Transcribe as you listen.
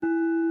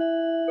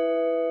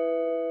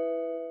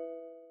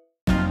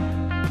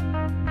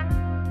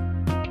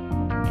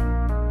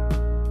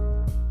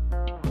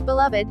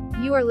beloved,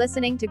 you are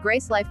listening to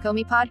Grace Life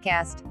Comey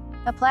Podcast,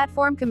 a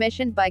platform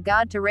commissioned by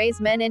God to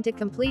raise men into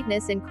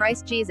completeness in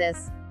Christ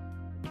Jesus.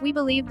 We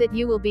believe that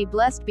you will be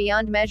blessed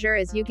beyond measure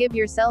as you give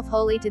yourself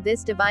wholly to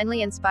this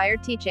divinely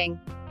inspired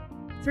teaching.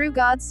 Through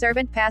God's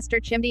servant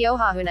Pastor Chimdi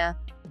Ohahuna.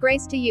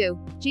 Grace to you.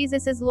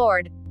 Jesus is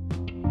Lord.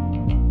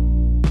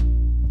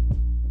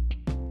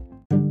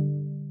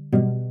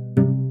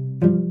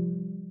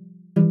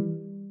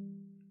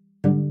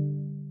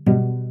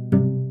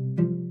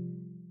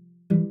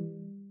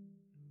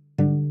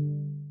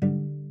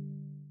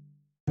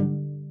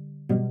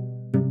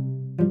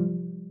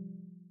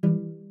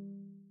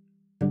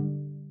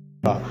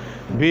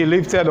 Be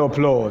lifted up,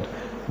 Lord.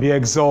 Be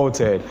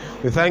exalted.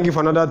 We thank you for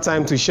another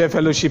time to share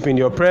fellowship in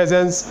your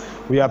presence.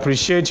 We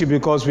appreciate you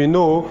because we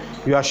know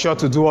you are sure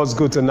to do us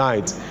good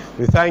tonight.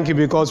 We thank you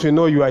because we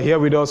know you are here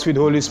with us, with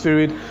Holy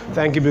Spirit.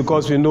 Thank you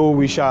because we know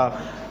we shall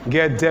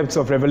get depths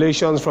of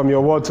revelations from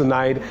your word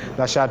tonight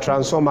that shall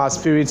transform our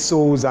spirits,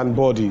 souls, and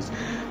bodies.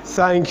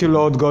 Thank you,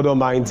 Lord God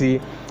Almighty.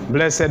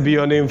 Blessed be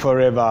your name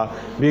forever.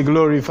 Be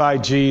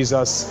glorified,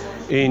 Jesus.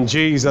 In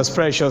Jesus'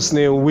 precious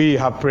name we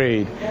have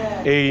prayed.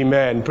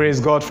 Amen. Praise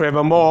God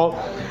forevermore.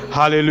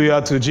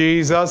 Hallelujah to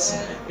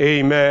Jesus.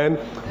 Amen.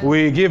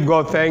 We give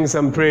God thanks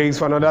and praise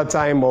for another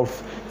time of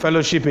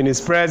fellowship in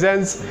His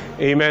presence.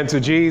 Amen to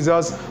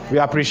Jesus. We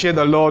appreciate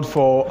the Lord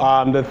for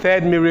the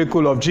third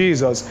miracle of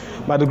Jesus.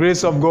 By the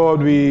grace of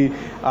God, we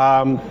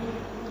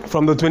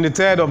from the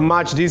 23rd of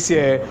March this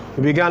year,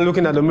 we began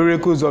looking at the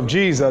miracles of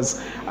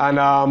Jesus,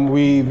 and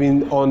we've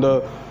been on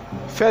the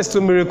first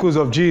two miracles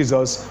of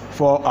Jesus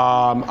for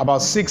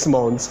about 6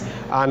 months,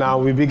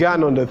 and we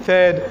began on the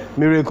third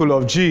miracle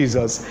of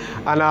Jesus,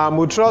 and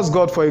we trust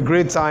God for a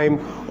great time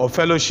of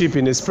fellowship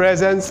in His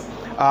presence.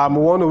 We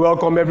want to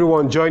welcome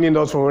everyone joining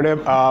us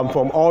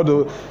from all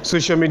the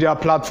social media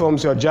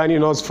platforms you're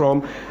joining us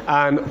from,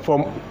 and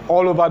from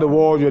all over the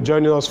world you're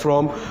joining us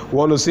from. We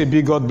want to say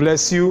big God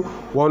bless you.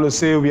 We want to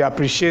say we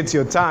appreciate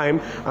your time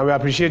and we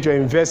appreciate your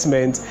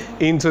investment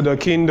into the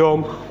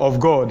kingdom of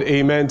God.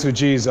 Amen to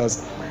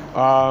Jesus.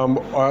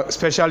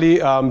 Special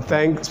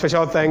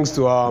thanks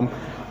to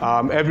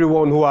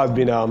everyone who has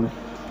been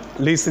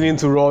listening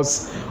to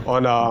us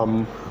on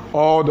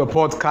all the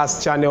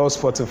podcast channels,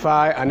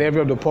 Spotify, and every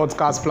of the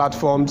podcast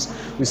platforms.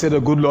 We say the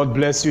good Lord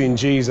bless you in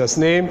Jesus'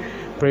 name.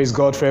 Praise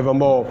God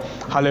forevermore.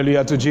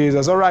 Hallelujah to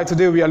Jesus. All right,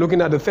 today we are looking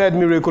at the third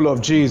miracle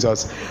of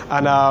Jesus.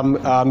 And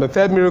the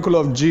third miracle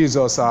of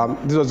Jesus,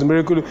 this was a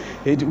miracle.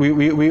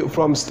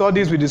 From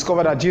studies, we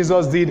discovered that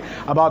Jesus did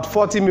about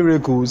 40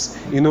 miracles,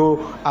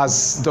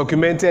 as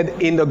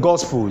documented in the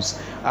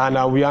Gospels.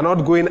 And we are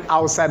not going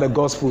outside the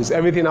Gospels.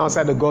 Everything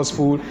outside the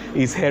Gospel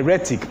is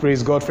heretic.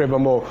 Praise God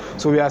forevermore.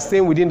 So we are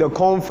staying within the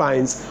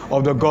confines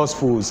of the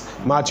Gospels.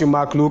 Matthew,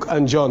 Mark, Luke,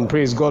 and John.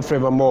 Praise God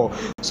forevermore.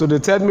 So the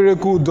third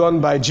miracle done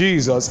by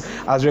Jesus,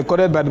 as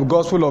recorded by the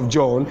Gospel of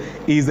John,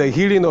 is the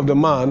healing of the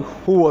man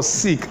who was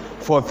sick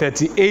for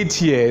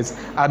 38 years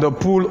at the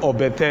pool of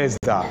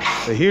Bethesda.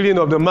 The healing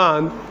of the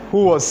man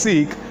who was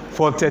sick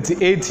for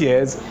 38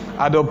 years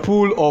at the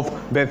pool of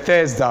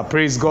Bethesda.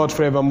 Praise God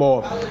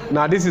forevermore.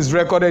 Now this is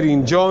recorded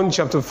in John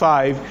chapter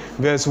 5,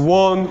 verse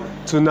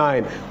 1 to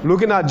 9.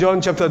 Looking at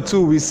John chapter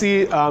 2, we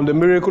see the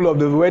miracle of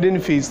the wedding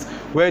feast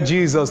where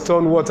Jesus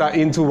turned water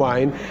into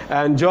wine.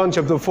 And John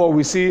chapter 4,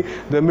 we see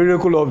the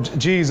miracle of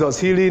Jesus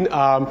healing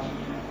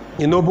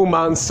a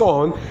nobleman's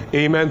son.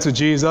 Amen to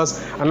Jesus.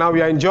 And now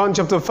we are in John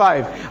chapter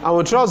 5, and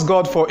we trust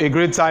God for a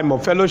great time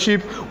of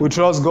fellowship. We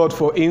trust God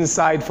for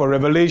insight, for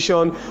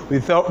revelation. We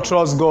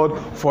trust God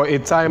for a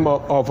time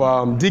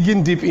of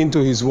digging deep into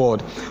His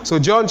word. So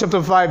John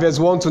chapter 5, verse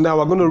 1 to 9,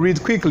 we're going to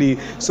read quickly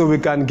so we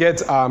can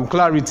get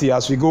clarity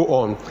as we go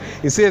on.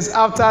 It says,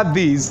 after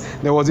this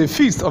there was a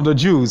feast of the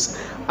Jews,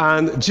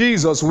 and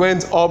Jesus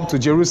went up to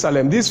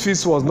Jerusalem. This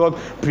feast was not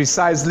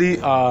precisely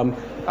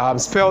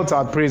spelled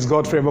out. Praise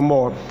God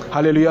forevermore.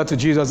 Hallelujah to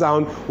Jesus.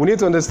 And we need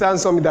to understand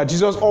something, that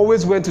Jesus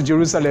always went to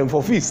Jerusalem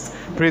for feast.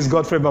 Praise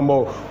God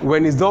forevermore.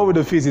 When he's done with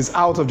the feast, he's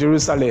out of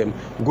Jerusalem,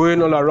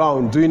 going all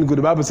around doing good.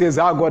 The Bible says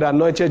how God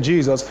anointed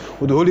Jesus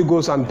with the Holy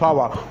Ghost and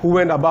power, who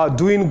went about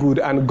doing good,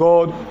 and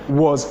God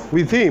was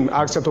with him.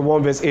 Acts chapter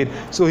 1 verse 8.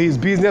 So his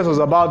business was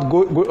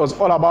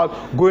all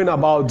about going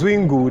about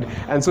doing good,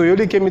 and so he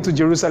only came into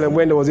Jerusalem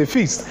when there was a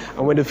feast,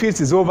 and when the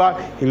feast is over,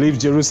 he leaves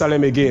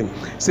Jerusalem again.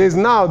 It says,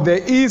 now there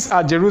is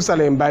at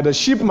Jerusalem by the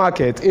sheep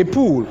market a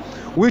pool,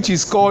 which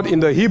is called in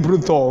the Hebrew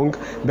tongue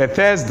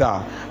Bethesda,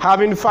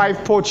 having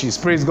 5 porches.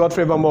 Praise God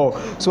forevermore.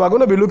 So we're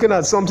going to be looking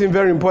at something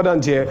very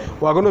important here.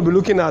 We're going to be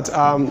looking at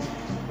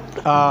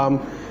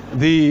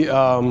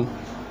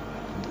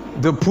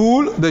the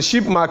pool, the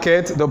sheep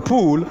market, the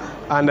pool,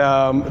 and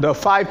the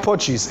 5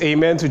 porches.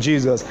 Amen to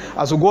Jesus.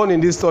 As we go on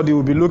in this study,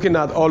 we'll be looking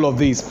at all of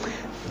these.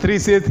 3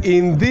 says,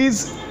 in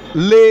this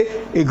lay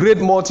a great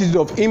multitude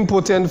of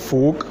impotent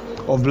folk,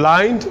 of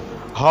blind,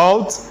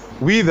 halt,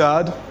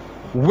 withered,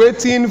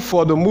 waiting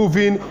for the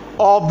moving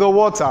of the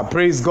water.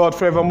 Praise God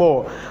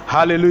forevermore.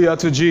 Hallelujah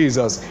to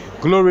Jesus.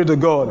 Glory to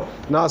God.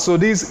 Now, so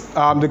this,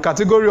 the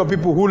category of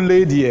people who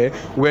laid here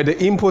were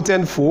the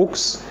impotent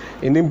folks.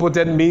 And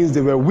impotent means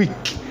they were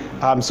weak.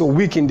 So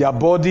weak in their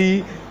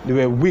body. They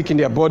were weak in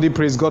their body,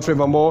 praise God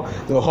forevermore.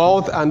 The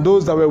health, and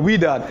those that were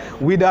withered.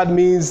 Withered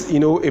means,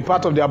 a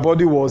part of their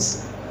body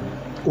was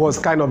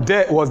kind of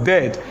dead, was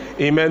dead.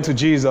 Amen to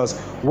Jesus.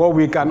 What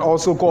we can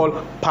also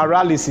call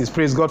paralysis,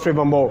 praise God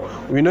forevermore.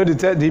 We know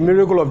the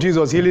miracle of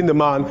Jesus healing the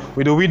man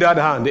with a withered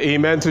hand.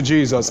 Amen to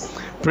Jesus.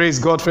 Praise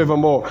God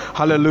forevermore.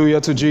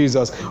 Hallelujah to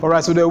Jesus. All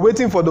right, so they're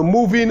waiting for the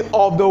moving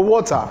of the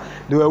water.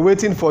 They were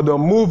waiting for the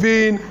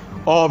moving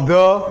of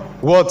the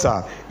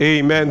water.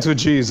 Amen to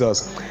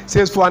Jesus. It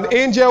says, for an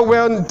angel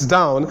went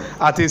down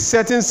at a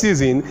certain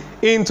season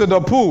into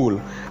the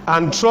pool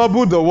and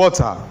troubled the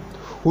water.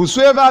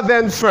 Whosoever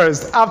then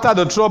first, after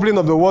the troubling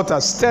of the water,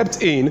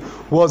 stepped in,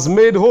 was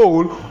made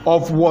whole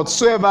of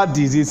whatsoever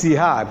disease he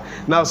had.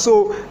 Now,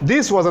 so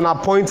this was an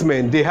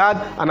appointment. They had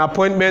an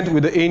appointment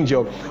with the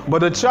angel. But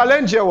the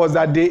challenge here was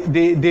that they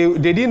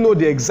didn't know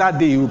the exact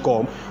day he would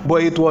come,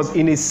 but it was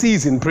in a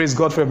season. Praise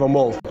God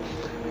forevermore.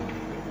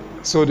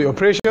 So the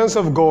operations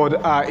of God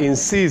are in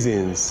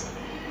seasons.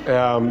 They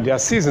are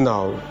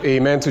seasonal.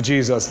 Amen to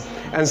Jesus.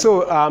 And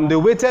so they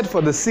waited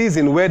for the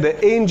season where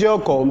the angel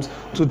comes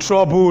to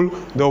trouble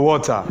the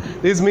water.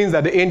 This means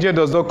that the angel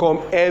does not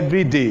come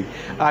every day.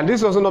 And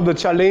this was one of the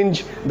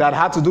challenge that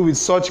had to do with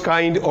such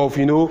kind of,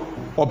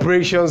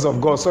 operations of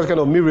God, such kind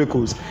of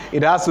miracles.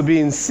 It has to be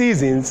in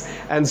seasons,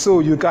 and so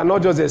you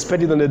cannot just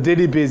expect it on a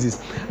daily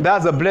basis.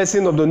 That's a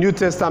blessing of the New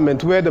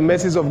Testament, where the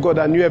mercies of God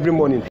are new every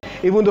morning.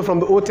 Even though from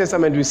the Old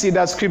Testament we see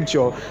that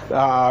scripture,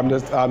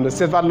 the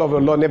steadfast love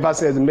of the Lord never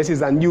says the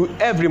mercies are new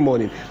every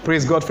morning.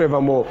 Praise God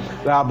forevermore.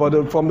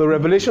 But from the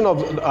revelation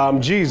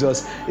of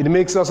Jesus, it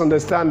makes us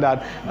understand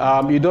that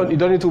you don't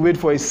need to wait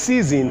for a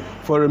season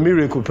for a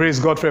miracle. Praise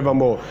God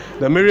forevermore.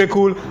 The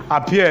miracle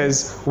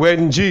appears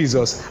when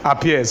Jesus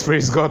appears.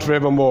 Praise God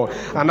forevermore.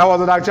 And that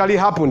was what actually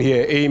happened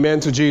here. Amen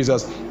to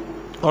Jesus.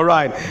 All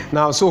right.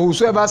 Now, so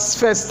whosoever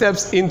first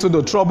steps into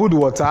the troubled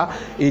water,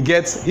 he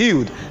gets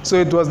healed. So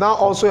it was now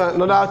also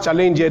another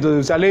challenge here,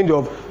 the challenge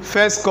of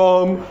first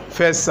come,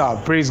 first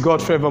serve. Praise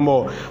God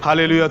forevermore.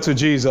 Hallelujah to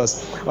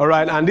Jesus. All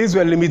right. And these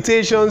were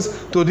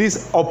limitations to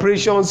these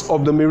operations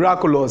of the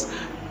miraculous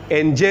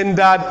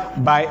engendered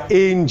by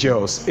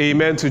angels.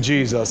 Amen to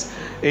Jesus.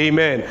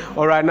 Amen.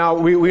 All right, now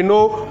we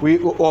know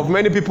of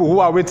many people who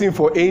are waiting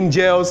for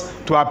angels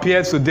to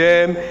appear to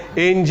them,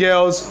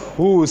 angels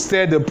who will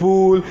stir the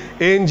pool,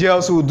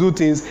 angels who do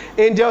things.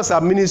 Angels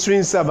are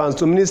ministering servants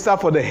to minister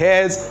for the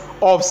heirs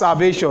of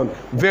salvation.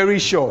 Very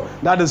sure.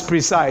 That is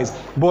precise.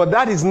 But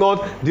that is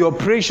not the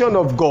operation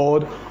of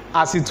God,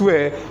 as it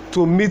were,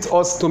 to meet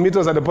us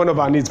at the point of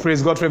our needs.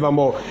 Praise God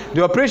forevermore.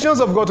 The operations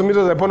of God to meet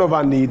us at the point of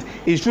our need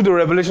is through the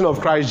revelation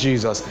of Christ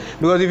Jesus.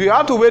 Because if you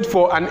have to wait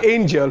for an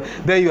angel,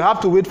 then you have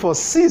to wait for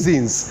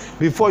seasons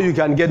before you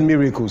can get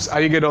miracles.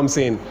 Are you get what I'm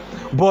saying?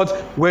 But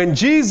when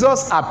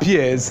Jesus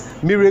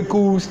appears,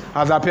 miracles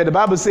has appeared. The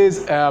Bible says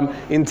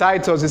in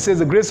Titus, it says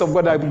the grace of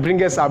God that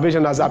bringeth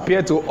salvation has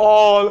appeared to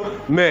all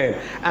men.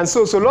 And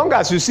so long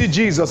as you see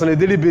Jesus on a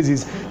daily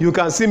basis, you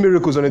can see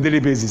miracles on a daily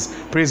basis.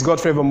 Praise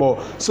God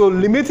forevermore. So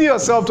limiting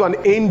yourself to an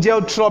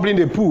angel troubling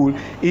the pool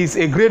is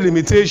a great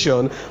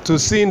limitation to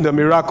seeing the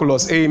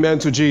miraculous. Amen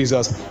to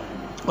Jesus.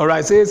 All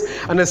right, it says,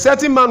 and a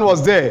certain man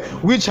was there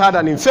which had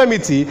an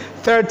infirmity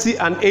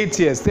 38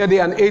 years. 30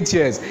 and 8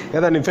 years. He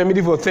had an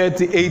infirmity for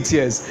 38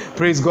 years.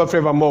 Praise God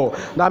forevermore.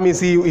 That means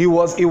he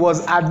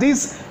was at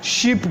this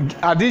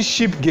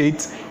sheep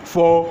gate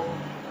for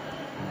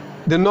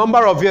the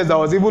number of years that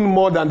was even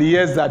more than the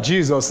years that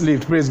Jesus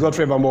lived. Praise God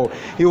forevermore.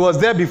 He was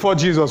there before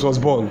Jesus was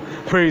born.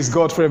 Praise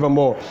God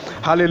forevermore.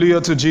 Hallelujah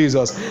to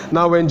Jesus.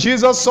 Now when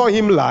Jesus saw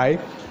him lie,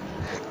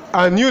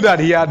 and knew that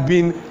he had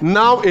been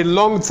now a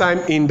long time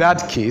in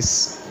that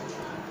case,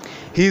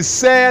 he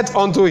said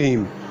unto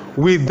him,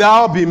 wilt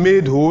thou be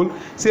made whole?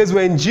 It says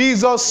when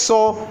Jesus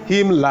saw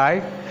him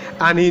lie,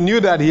 and he knew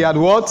that he had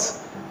what?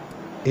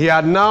 He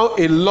had now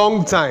a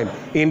long time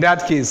in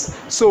that case.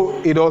 So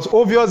it was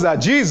obvious that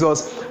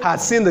Jesus had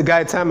seen the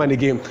guy time and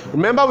again.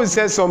 Remember we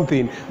said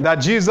something, that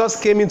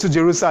Jesus came into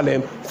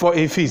Jerusalem for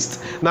a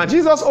feast. Now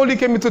Jesus only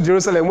came into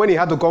Jerusalem when he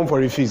had to come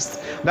for a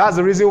feast. That's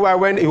the reason why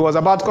when he was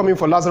about coming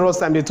for Lazarus'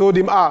 time, they told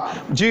him,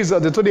 but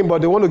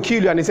they want to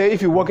kill you. And he said,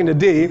 if you walk in the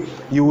day,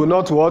 you will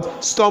not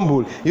what?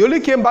 Stumble. He only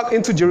came back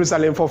into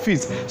Jerusalem for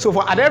feast.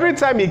 So at every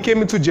time he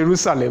came into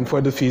Jerusalem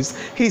for the feast,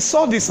 he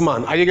saw this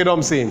man. Are you get what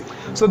I'm saying?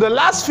 So the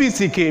last feast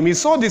he came, he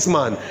saw this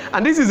man.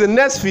 And this is the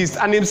next feast,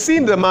 and he's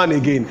seen the man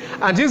again.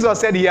 And Jesus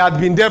said he had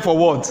been there for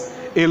what?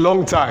 A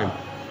long time.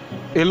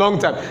 A long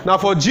time. Now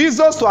for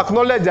Jesus to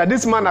acknowledge that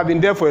this man had been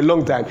there for a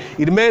long time,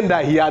 it meant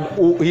that he had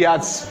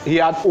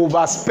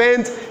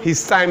overspent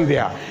his time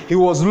there. He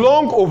was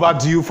long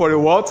overdue for a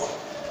what?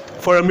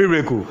 For a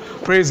miracle.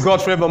 Praise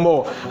God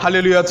forevermore.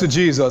 Hallelujah to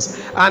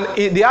Jesus. And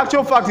the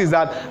actual fact is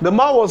that the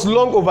man was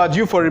long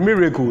overdue for a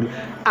miracle.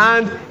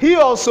 And he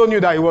also knew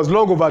that he was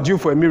long overdue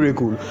for a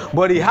miracle.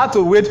 But he had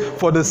to wait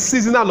for the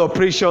seasonal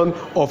operation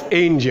of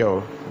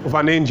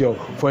an angel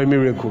for a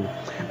miracle.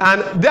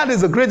 And that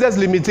is the greatest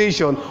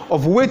limitation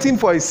of waiting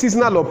for a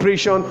seasonal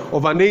operation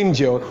of an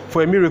angel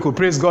for a miracle.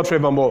 Praise God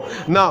forevermore.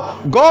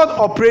 Now, God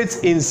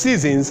operates in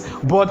seasons,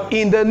 but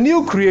in the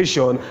new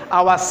creation,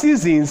 our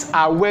seasons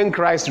are when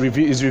Christ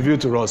is revealed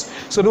to us.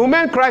 So the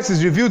moment Christ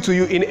is revealed to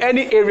you in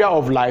any area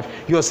of life,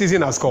 your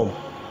season has come.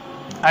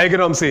 Are you getting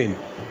what I'm saying?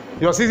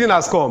 Your season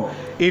has come.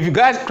 If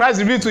Christ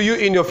revealed to you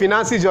in your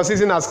finances, your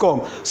season has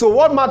come. So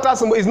what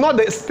matters is not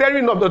the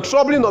stirring of the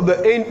troubling of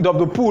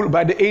the pool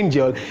by the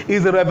angel,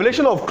 is the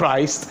revelation of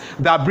Christ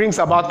that brings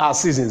about our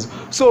seasons.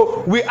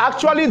 So we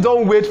actually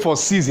don't wait for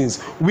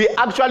seasons. We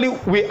actually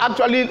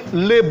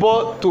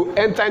labor to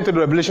enter into the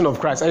revelation of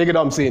Christ. Are you get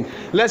what I'm saying?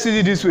 Let's use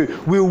it this way.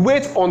 We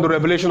wait on the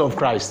revelation of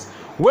Christ.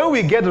 When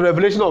we get the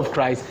revelation of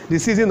Christ, the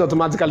season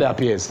automatically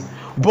appears.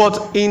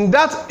 But in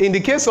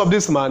the case of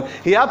this man,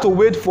 he had to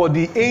wait for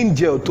the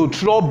angel to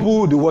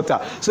trouble the water.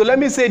 So let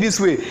me say this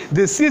way.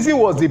 The season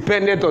was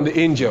dependent on the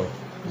angel.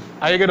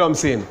 Are you get what I'm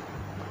saying?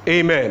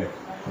 Amen.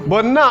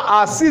 But now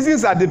our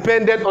seasons are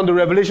dependent on the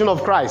revelation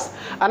of Christ.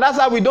 And that's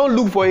why we don't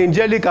look for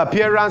angelic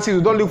appearances.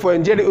 We don't look for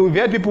angelic. We've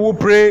heard people who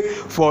pray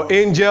for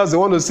angels. They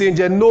want to see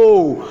angels.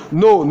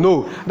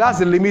 No.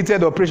 That's a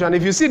limited operation.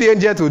 If you see the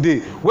angel today,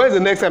 when's the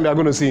next time you're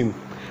going to see him?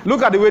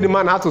 Look at the way the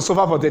man had to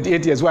suffer for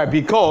 38 years. Why?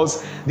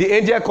 Because the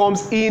angel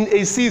comes in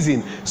a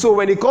season. So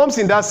when he comes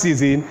in that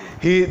season,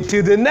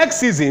 till the next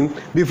season,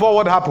 before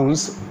what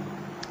happens,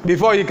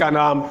 before he can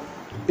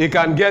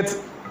get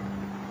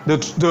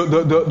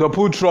the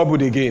pool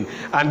troubled again,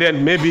 and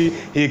then maybe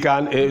he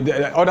can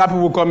other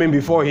people come in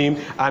before him,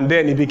 and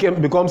then it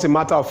becomes a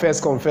matter of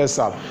first come first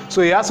serve.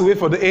 So he has to wait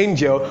for the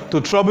angel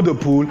to trouble the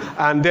pool,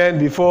 and then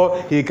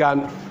before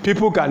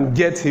people can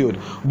get healed.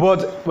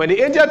 But when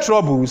the angel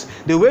troubles,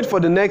 they wait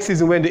for the next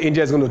season when the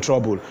angel is going to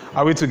trouble.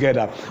 Are we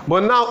together?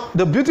 But now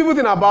the beautiful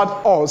thing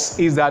about us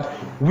is that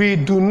we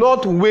do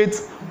not wait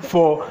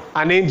for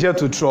an angel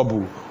to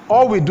trouble.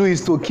 All we do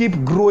is to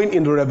keep growing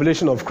in the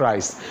revelation of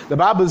Christ. The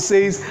Bible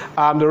says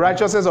the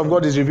righteousness of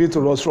God is revealed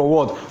to us from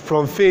what?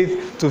 From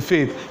faith to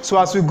faith. So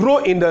as we grow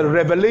in the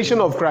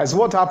revelation of Christ,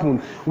 what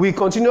happened? We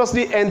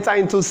continuously enter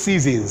into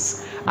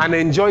seasons and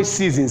enjoy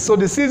seasons. So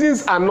the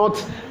seasons are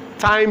not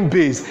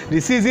time-based.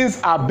 The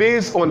seasons are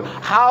based on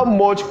how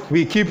much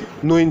we keep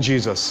knowing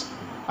Jesus.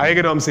 Are you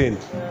getting what I'm saying?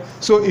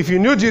 So if you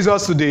knew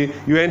Jesus today,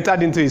 you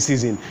entered into a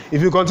season.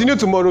 If you continue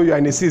tomorrow, you are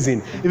in a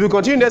season. If you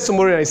continue next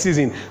tomorrow, you are in a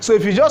season. So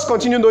if you just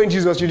continue knowing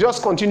Jesus, you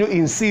just continue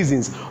in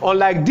seasons.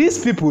 Unlike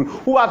these people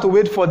who have to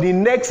wait for the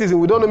next season,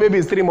 we don't know, maybe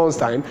it's 3 months'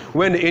 time,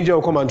 when the angel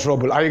will come and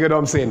trouble. Are you getting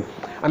what I'm saying?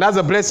 And that's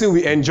a blessing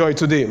we enjoy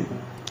today.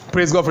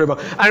 Praise God forever.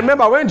 And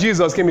remember, when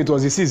Jesus came, it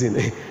was the season.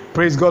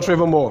 Praise God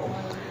forevermore.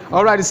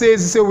 All right, it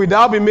says, "Will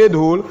thou be made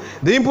whole?"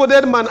 The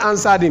impotent man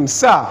answered him,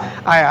 "Sir,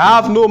 I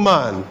have no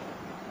man,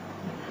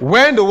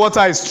 when the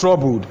water is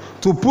troubled,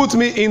 to put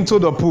me into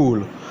the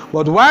pool.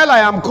 But while I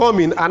am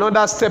coming,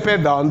 another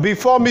steppeth down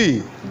before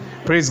me."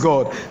 Praise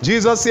God.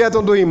 Jesus said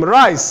unto him,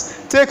 "Rise,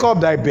 take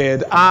up thy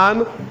bed,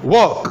 and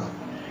walk."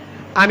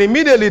 And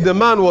immediately the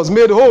man was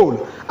made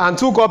whole, and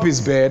took up his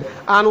bed,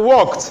 and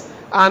walked.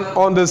 And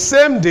on the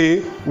same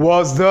day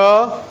was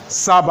the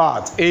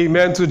Sabbath.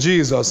 Amen to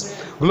Jesus.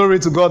 Glory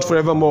to God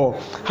forevermore.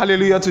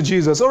 Hallelujah to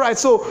Jesus. All right,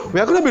 so we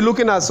are going to be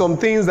looking at some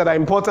things that are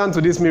important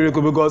to this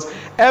miracle, because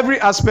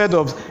every aspect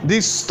of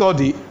this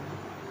study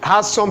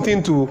has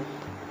something to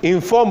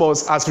inform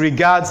us as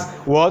regards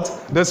what?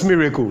 This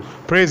miracle.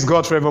 Praise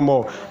God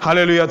forevermore.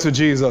 Hallelujah to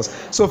Jesus.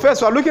 So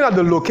first, we are looking at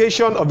the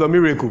location of the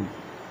miracle.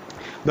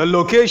 The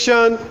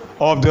location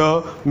of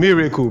the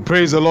miracle.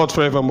 Praise the Lord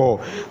forevermore.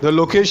 The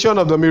location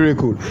of the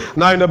miracle.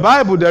 Now in the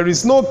Bible, there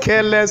is no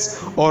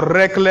careless or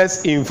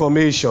reckless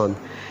information.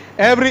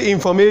 Every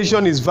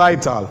information is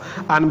vital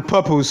and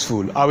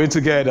purposeful. Are we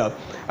together?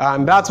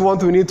 And that's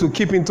what we need to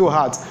keep into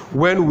heart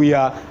when we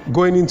are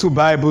going into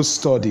Bible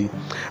study.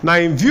 Now,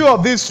 in view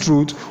of this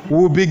truth,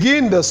 we'll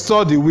begin the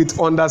study with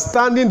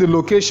understanding the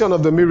location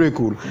of the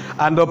miracle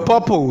and the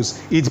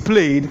purpose it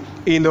played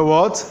in the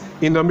what?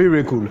 In the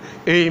miracle.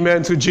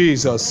 Amen to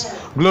Jesus.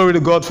 Glory to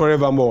God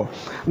forevermore.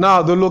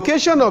 Now, the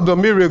location of the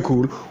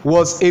miracle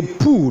was a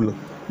pool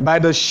by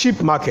the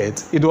sheep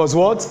market. It was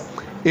what?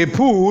 A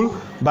pool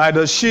by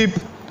the sheep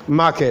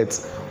market,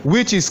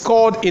 which is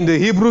called in the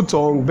Hebrew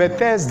tongue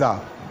Bethesda.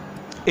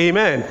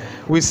 Amen.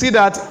 We see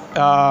that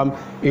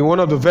in one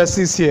of the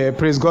verses here.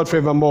 Praise God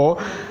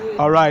forevermore.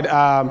 All right.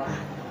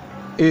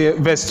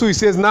 Verse 2, it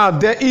says, "Now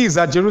there is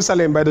at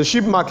Jerusalem by the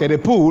sheep market a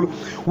pool,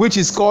 which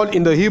is called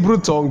in the Hebrew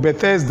tongue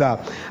Bethesda,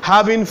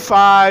 having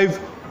 5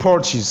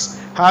 porches."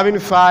 Having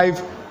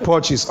 5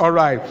 porches. All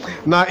right.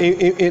 Now,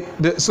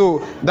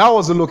 so that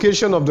was the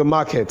location of the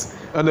market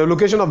and the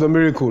location of the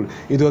miracle.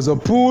 It was a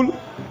pool.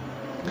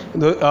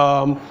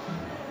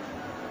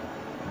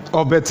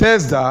 of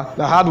Bethesda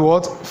that had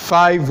what?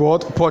 5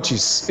 what?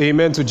 Porches.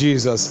 Amen to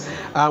Jesus.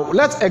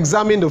 Let's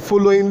examine the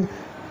following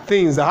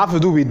things that have to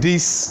do with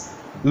this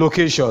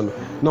location.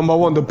 Number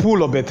 1, the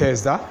pool of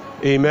Bethesda.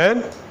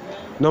 Amen.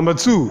 Number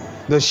 2,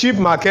 the sheep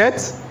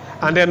market.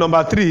 And then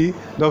number 3,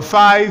 the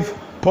 5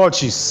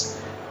 porches.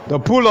 The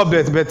pool of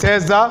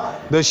Bethesda,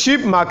 the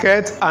sheep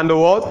market, and the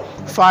what?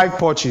 5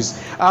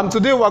 porches.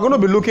 Today we're going to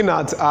be looking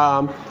at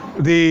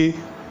the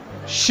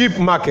sheep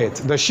market.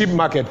 The sheep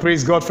market.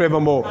 Praise God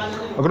forevermore.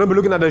 We're going to be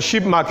looking at the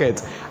sheep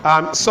market.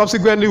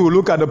 Subsequently, we'll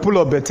look at the pool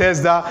of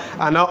Bethesda,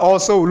 and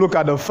also we'll look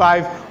at the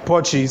 5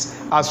 porches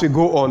as we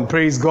go on.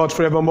 Praise God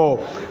forevermore.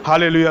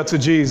 Hallelujah to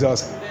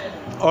Jesus.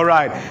 All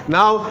right.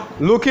 Now,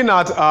 looking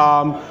at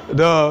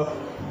the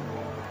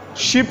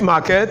sheep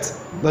market.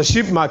 The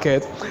sheep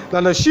market.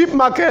 Now, the sheep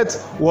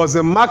market was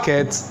a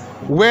market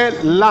where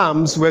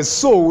lambs were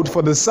sold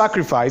for the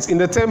sacrifice in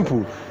the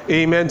temple.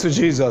 Amen to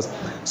Jesus.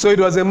 So it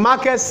was a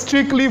market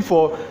strictly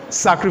for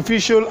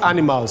sacrificial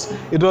animals.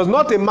 It was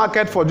not a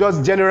market for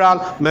just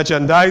general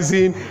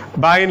merchandising,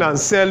 buying and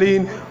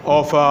selling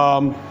of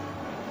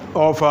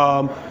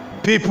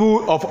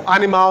people, of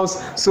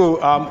animals. So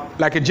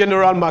like a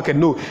general market.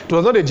 No, it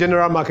was not a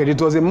general market. It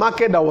was a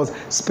market that was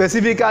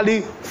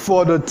specifically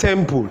for the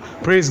temple.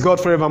 Praise God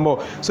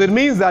forevermore. So it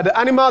means that the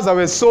animals that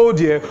were sold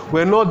here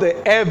were not the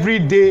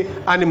everyday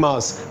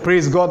animals.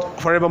 Praise God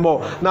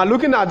forevermore. Now,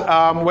 looking at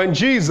when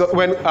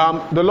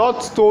the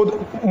Lord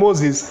told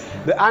Moses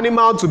the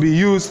animal to be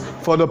used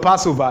for the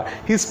Passover,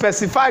 he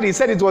specified, he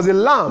said it was a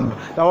lamb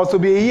that was to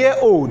be a year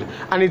old,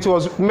 and it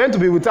was meant to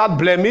be without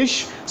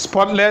blemish,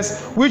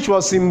 spotless, which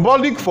was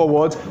symbolic for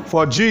what?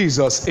 For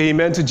Jesus.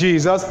 Amen to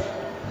Jesus.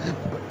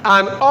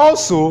 And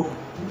also,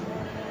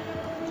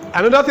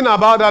 another thing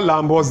about that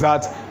lamb was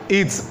that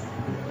it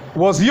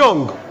was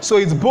young, so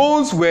its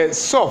bones were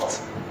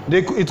soft.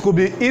 It could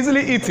be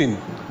easily eaten.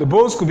 The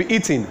bones could be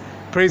eaten.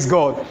 Praise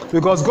God.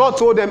 Because God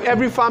told them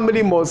every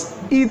family must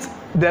eat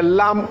the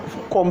lamb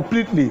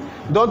completely.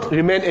 Don't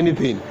remain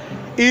anything.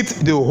 Eat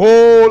the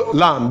whole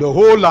lamb. The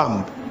whole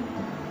lamb.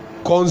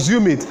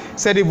 Consume it.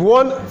 Said if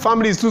one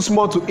family is too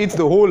small to eat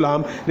the whole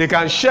lamb, they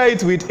can share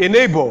it with a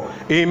neighbor.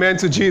 Amen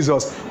to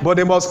Jesus. But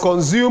they must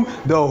consume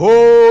the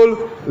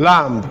whole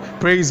lamb.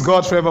 Praise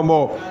God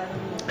forevermore.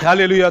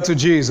 Hallelujah to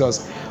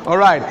Jesus. All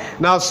right.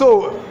 Now,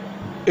 so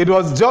it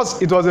was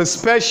a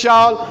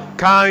special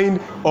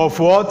kind of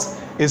what?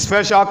 A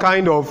special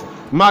kind of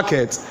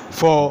market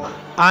for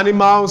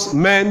animals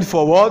meant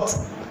for what?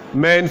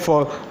 Meant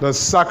for the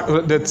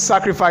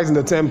sacrifice in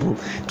the temple.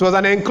 It was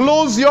an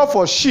enclosure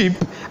for sheep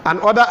and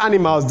other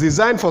animals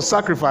designed for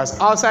sacrifice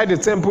outside the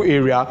temple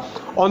area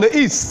on the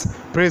east.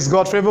 Praise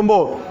God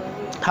forevermore.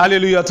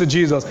 Hallelujah to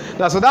Jesus.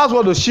 Now, so that's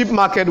what the sheep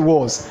market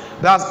was.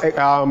 That's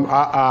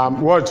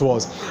what it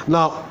was.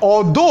 Now,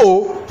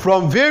 although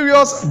from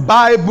various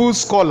Bible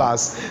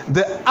scholars,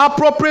 the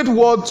appropriate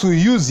word to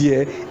use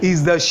here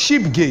is the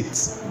sheep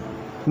gate,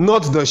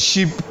 not the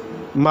sheep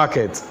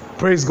market.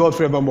 Praise God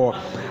forevermore.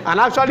 And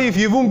actually, if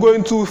you even go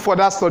into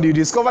further study, you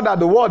discover that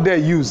the word there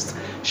used,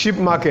 sheep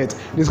market,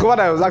 discover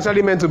that it was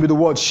actually meant to be the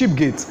word sheep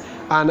gate.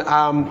 And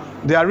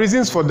there are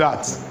reasons for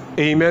that.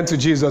 Amen to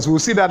Jesus. We'll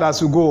see that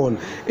as we go on.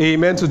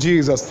 Amen to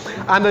Jesus.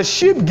 And the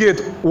sheep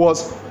gate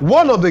was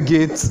one of the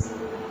gates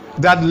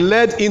that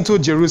led into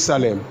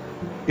Jerusalem.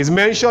 It's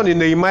mentioned in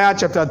Nehemiah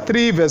chapter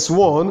 3 verse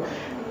 1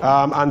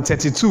 and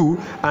 32,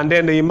 and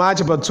then Nehemiah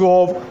chapter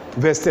 12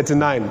 verse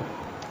 39.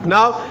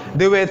 Now,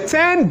 there were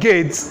 10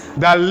 gates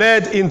that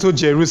led into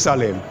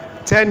Jerusalem.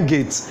 10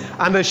 gates.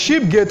 And the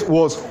sheep gate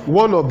was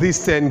one of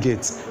these 10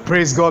 gates.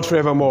 Praise God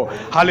forevermore.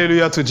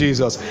 Hallelujah to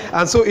Jesus.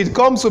 And so it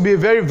comes to be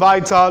very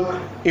vital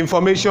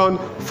information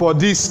for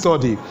this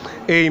study.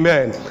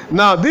 Amen.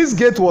 Now, this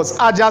gate was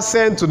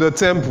adjacent to the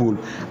temple,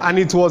 and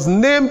it was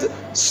named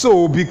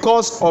so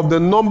because of the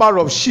number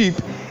of sheep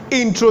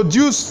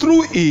introduced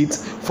through it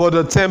for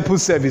the temple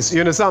service.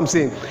 You understand what I'm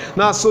saying?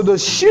 Now, so the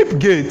sheep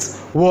gate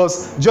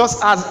was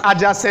just as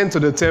adjacent to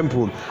the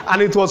temple,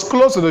 and it was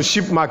close to the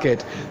sheep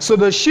market. So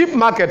the sheep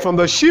market, from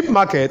the sheep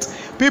market,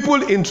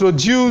 people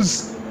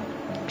introduce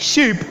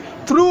sheep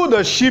through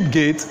the sheep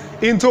gate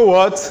into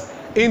what?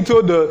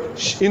 Into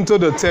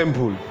the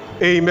temple.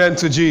 Amen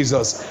to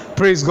Jesus.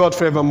 Praise God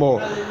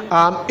forevermore.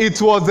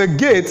 It was the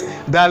gate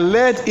that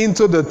led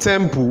into the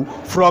temple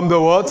from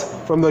the what?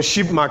 From the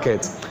sheep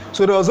market.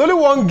 So there was only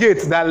one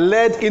gate that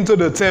led into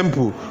the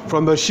temple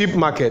from the sheep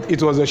market.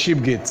 It was a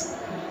sheep gate.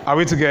 Are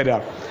we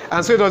together?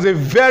 And so it was a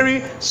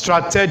very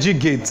strategic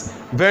gate.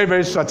 Very,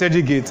 very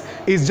strategic gate.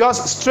 It's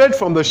just straight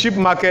from the sheep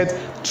market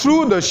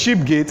through the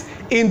sheep gate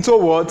into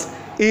what?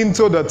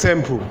 Into the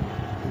temple.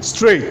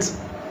 Straight.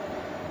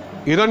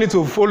 You don't need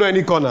to follow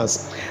any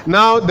corners.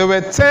 Now, there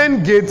were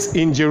 10 gates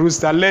in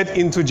Jerusalem that led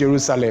into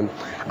Jerusalem.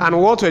 And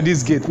what were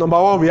these gates?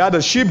 Number one, we had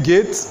the sheep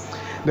gate.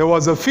 There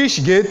was a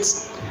fish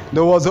gate.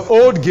 There was the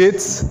old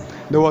gate.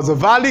 There was a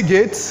valley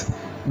gate.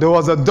 There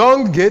was a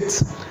dung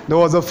gate. There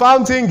was a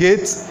fountain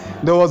gate.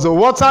 There was a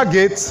water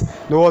gate.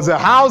 There was a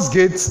house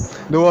gate.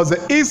 There was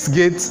the east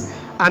gate.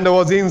 And there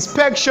was the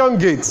inspection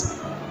gate.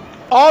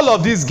 All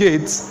of these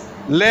gates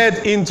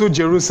led into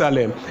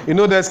Jerusalem. You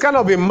know, there's kind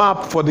of a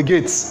map for the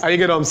gates. Are you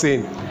get what I'm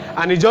saying?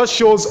 And it just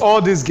shows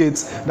all these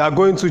gates that are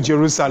going to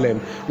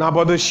Jerusalem. Now,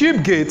 but the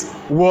sheep gate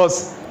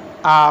was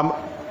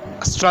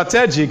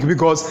strategic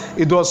because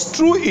it was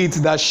through it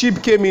that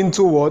sheep came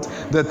into what?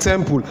 The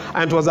temple.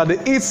 And it was at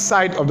the east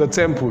side of the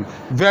temple.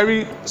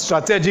 Very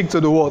strategic to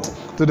the what?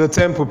 To the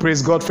temple.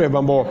 Praise God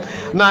forevermore.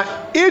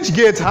 Now, each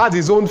gate had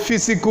its own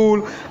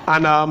physical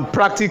and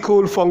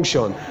practical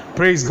function.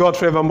 Praise God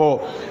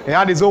forevermore. It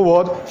had its own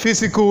what?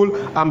 Physical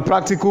and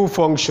practical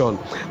function.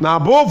 Now,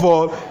 above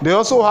all, they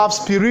also have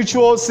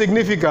spiritual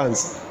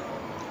significance.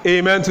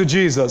 Amen to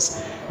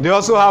Jesus. They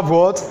also have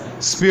what?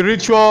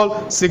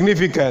 Spiritual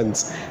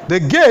significance. The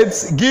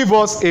gates give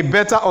us a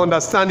better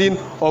understanding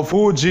of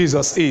who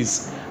Jesus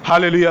is.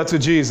 Hallelujah to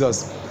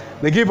Jesus.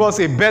 They give us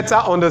a better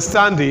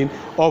understanding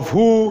of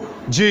who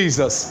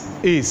Jesus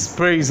is.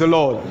 Praise the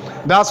Lord.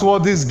 That's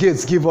what these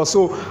gates give us.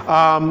 So,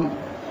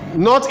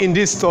 not in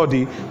this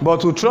study,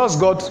 but to trust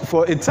God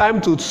for a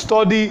time to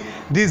study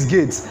these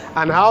gates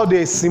and how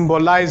they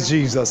symbolize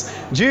Jesus.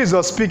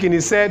 Jesus speaking, he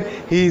said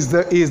he is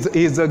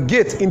the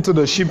gate into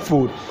the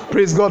sheepfold.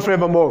 Praise God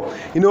forevermore.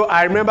 You know,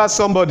 I remember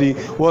somebody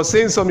was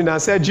saying something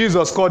and said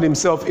Jesus called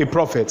himself a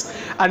prophet.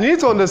 And you need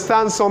to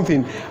understand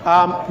something.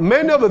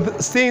 Many of the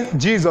things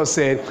Jesus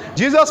said,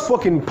 Jesus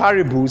spoke in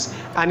parables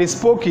and he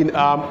spoke in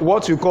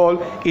what we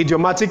call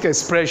idiomatic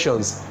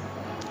expressions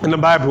in the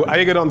Bible. Are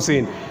you get what I'm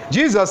saying?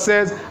 Jesus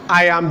says,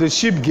 I am the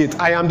sheep gate.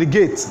 I am the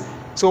gate.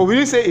 So will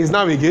you say he's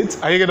now a gate?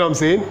 Are you get what I'm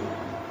saying?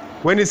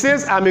 When he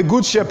says, I'm a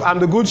good shepherd, I'm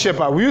the good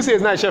shepherd, will you say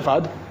he's not a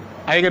shepherd?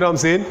 Are you get what I'm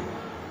saying?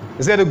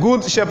 He said, the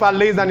good shepherd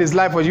lays down his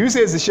life for you. You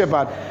say he's the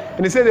shepherd.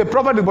 And he said, the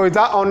prophet is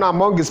without honor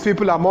among his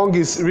people, among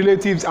his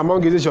relatives,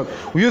 among his nation.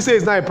 Will you say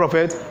he's not a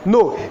prophet?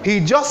 No. He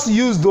just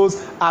used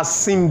those as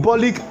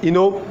symbolic, you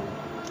know,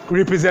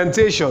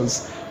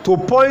 representations to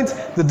point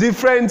the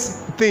different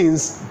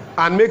things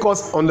and make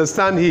us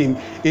understand him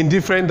in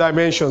different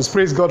dimensions.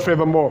 Praise God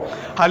forevermore.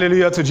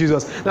 Hallelujah to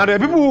Jesus. Now, there are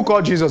people who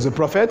call Jesus a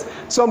prophet.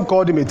 Some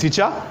called him a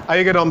teacher. Are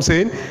you get what I'm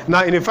saying?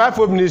 Now, in the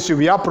fivefold ministry,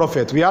 we have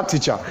prophet, we have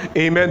teacher.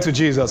 Amen to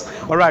Jesus.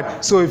 All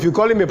right. So, if you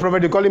call him a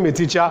prophet, you call him a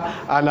teacher.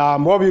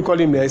 And what will you call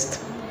him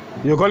next?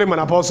 You call him an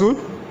apostle.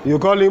 You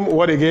call him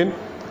what again?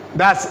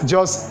 That's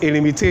just a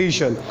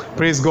limitation.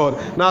 Praise God.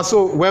 Now,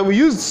 so when we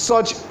use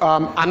such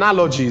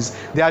analogies,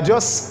 they are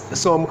just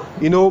some,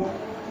 you know,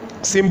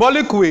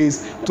 symbolic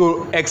ways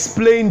to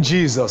explain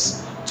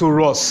Jesus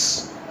to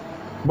us.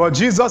 But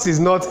Jesus is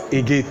not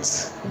a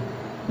gate.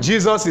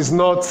 Jesus is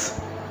not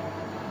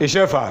a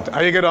shepherd.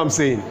 Are you get what I'm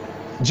saying?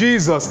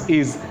 Jesus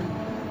is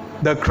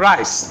the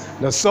Christ,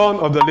 the Son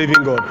of the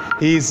living God.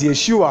 He is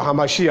Yeshua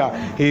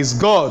HaMashiach. He is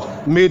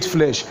God made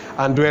flesh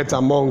and dwelt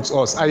amongst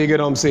us. Are you get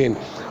what I'm saying?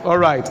 All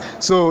right.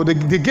 So the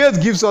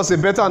gate gives us a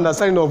better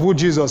understanding of who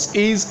Jesus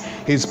is,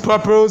 his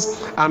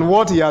purpose, and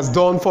what he has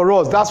done for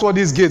us. That's what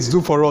these gates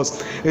do for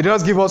us. It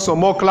does give us some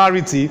more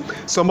clarity,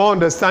 some more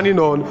understanding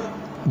on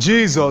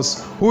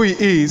Jesus, who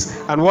he is,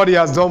 and what he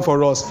has done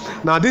for us.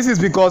 Now, this is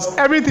because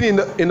everything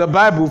in the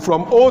Bible,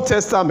 from Old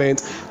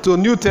Testament to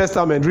New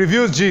Testament,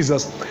 reveals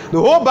Jesus. The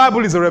whole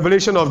Bible is a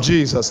revelation of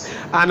Jesus.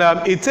 And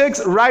it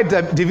takes right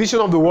division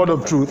of the word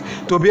of truth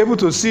to be able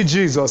to see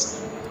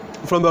Jesus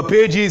from the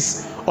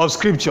pages of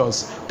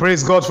scriptures.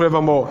 Praise God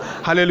forevermore.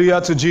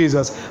 Hallelujah to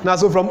Jesus. Now,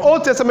 so from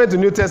Old Testament to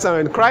New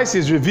Testament, Christ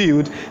is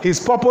revealed, his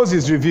purpose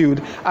is revealed,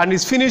 and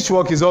his finished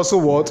work is also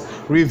what?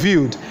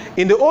 Revealed.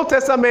 In the Old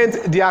Testament,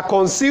 they are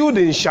concealed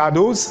in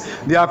shadows,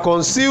 they are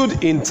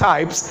concealed in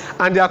types,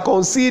 and they are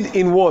concealed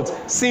in what?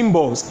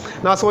 Symbols.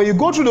 Now, so when you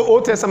go through the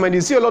Old Testament,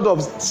 you see a lot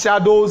of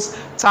shadows,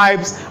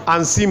 types,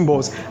 and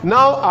symbols.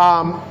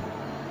 Now,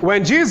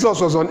 when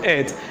Jesus was on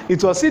earth,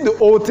 it was in the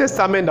Old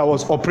Testament that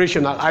was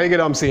operational. I get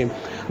what I'm saying?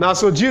 Now,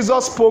 so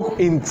Jesus spoke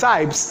in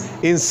types,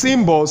 in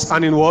symbols,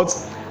 and in what?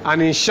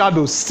 And in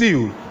shadows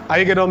still.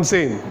 I get what I'm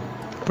saying?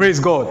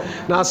 Praise God.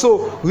 Now,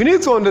 so we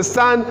need to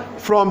understand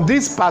from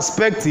this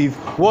perspective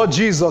what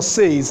Jesus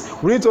says.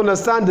 We need to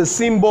understand the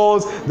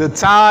symbols, the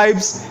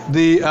types,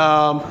 the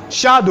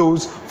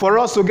shadows for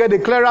us to get a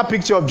clearer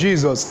picture of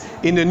Jesus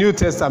in the New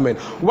Testament.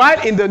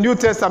 While in the New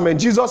Testament,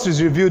 Jesus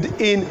is revealed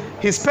in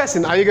his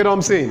person. Are you get what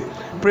I'm saying?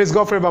 Praise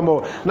God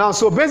forevermore. Now,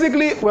 so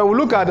basically, when we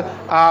look at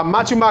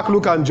Matthew, Mark,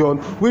 Luke, and John,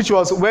 which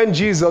was when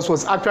Jesus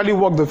was actually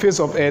walked the face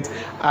of earth,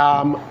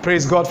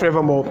 praise God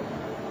forevermore,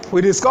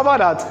 we discover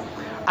that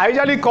I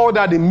usually call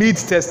that the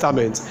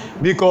Mid-Testament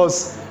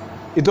because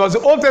it was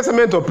the Old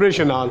Testament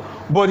operational,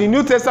 but the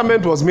New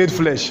Testament was made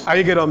flesh. Are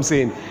you get what I'm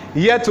saying?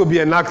 Yet to be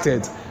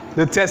enacted.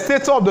 The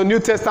testator of the New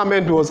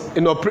Testament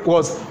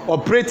was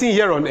operating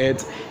here on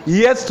earth,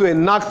 yet to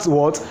enact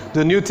what?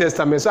 The New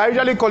Testament. So I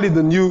usually call it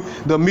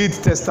the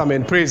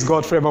Mid-Testament. Praise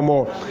God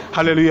forevermore.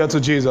 Hallelujah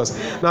to Jesus.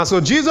 Now, so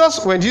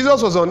Jesus, when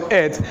Jesus was on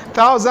earth,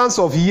 thousands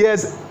of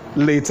years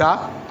later,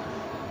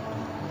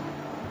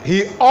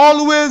 he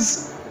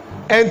always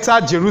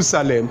entered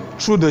Jerusalem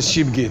through the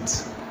sheep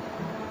gate,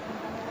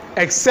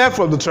 except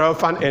from the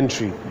triumphant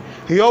entry.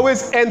 He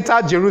always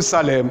entered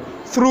Jerusalem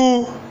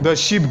through the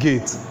sheep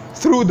gate.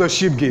 Through the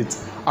sheep gate.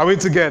 Are we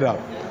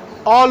together?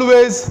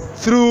 always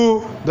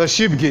through the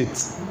sheep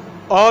gate.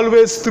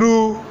 Always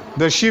through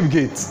the sheep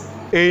gate.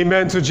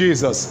 Amen to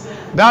Jesus.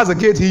 That's the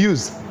gate he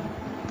used.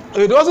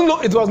 It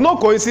was no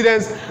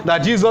coincidence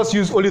that Jesus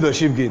used only the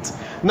sheep gate.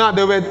 Now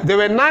there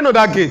were 9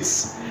 other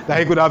gates that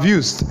he could have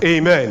used.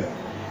 Amen.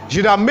 He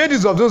should have made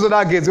use of those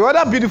other gates. The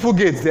other beautiful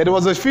gates. There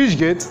was a fish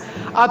gate.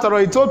 After all,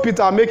 he told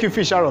Peter, "I'll make you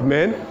fisher of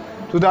men."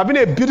 It would have been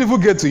a beautiful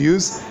gate to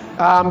use.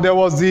 There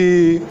was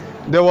the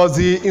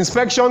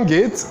inspection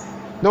gate.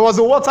 There was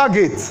the water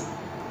gate.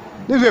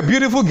 These were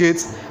beautiful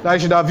gates that he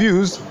should have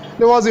used.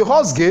 There was the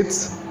horse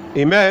gate.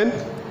 Amen.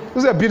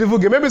 This is a beautiful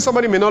gate. Maybe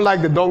somebody may not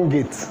like the dung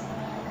gate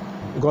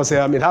because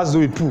it has to do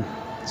with poo.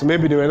 So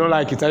maybe they will not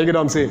like it. You get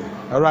what I'm saying?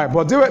 All right.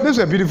 But these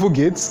were beautiful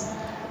gates.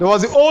 There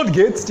was the old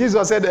gate.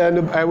 Jesus said,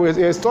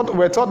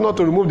 we're taught not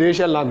to remove the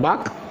ancient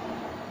landmark.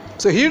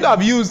 So he would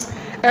have used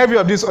every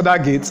of these other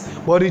gates,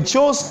 but he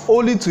chose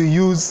only to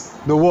use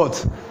the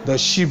what? The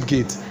sheep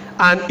gate.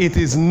 And it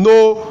is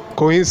no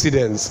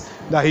coincidence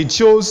that he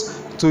chose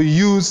to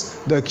use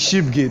the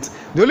sheep gate.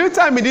 The only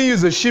time he didn't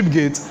use the sheep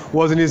gate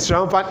was in his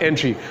triumphant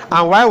entry.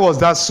 And why was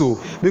that so?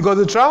 Because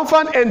the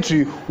triumphant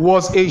entry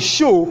was a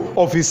show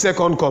of his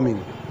second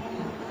coming.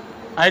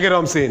 I get what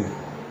I'm saying?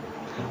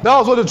 That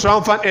was what the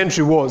triumphant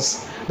entry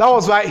was. That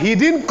was why he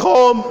didn't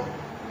come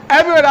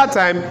every other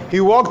time. He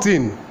walked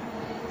in.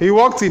 He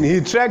walked in.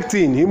 He trekked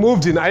in. He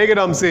moved in. I get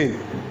what I'm saying?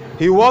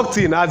 He walked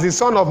in as the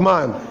Son of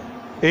Man.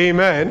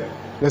 Amen.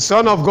 The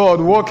Son of God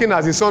walking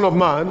as the Son of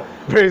Man.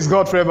 Praise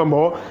God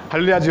forevermore.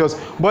 Hallelujah,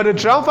 Jesus. But the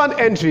triumphant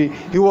entry,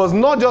 he was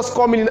not just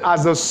coming in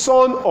as the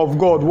Son of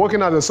God,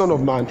 walking as the Son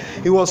of Man.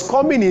 He was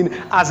coming in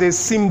as a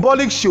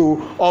symbolic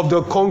show of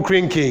the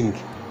conquering King,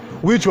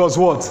 which was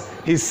what?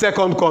 His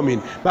second coming.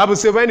 The Bible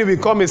says when he will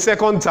come a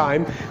second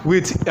time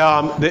with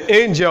the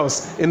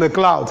angels in the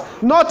cloud,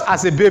 not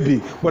as a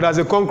baby, but as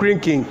a conquering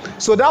king.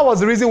 So that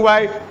was the reason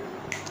why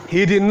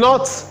he did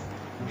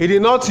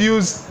not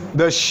use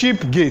the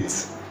sheep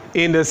gate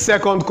in the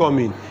second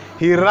coming.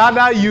 He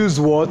rather used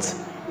what?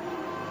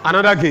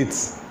 Another gate.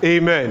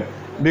 Amen.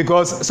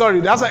 Because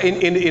that's why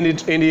in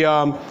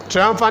the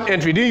triumphant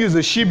entry, he didn't use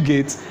the sheep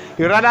gate.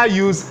 He rather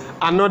used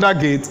another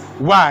gate.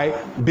 Why?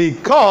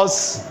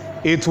 Because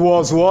it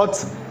was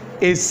what?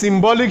 A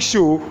symbolic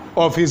show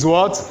of his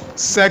what?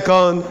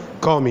 Second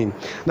coming.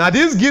 Now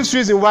this gives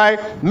reason why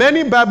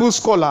many Bible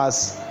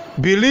scholars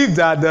believe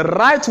that the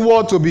right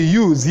word to be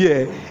used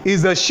here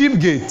is the sheep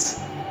gate.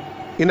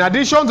 In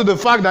addition to the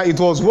fact that it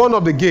was one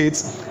of the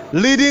gates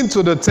leading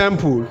to the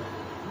temple,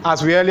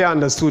 as we earlier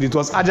understood, it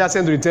was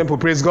adjacent to the temple.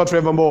 Praise God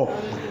forevermore.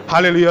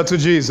 Hallelujah to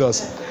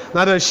Jesus.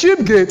 Now the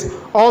sheep gate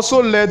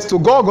also led to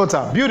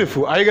Golgotha.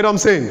 Beautiful. Are you getting what I'm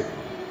saying?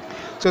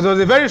 So it was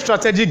a very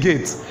strategic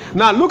gate.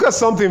 Now look at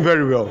something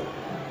very well.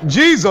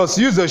 Jesus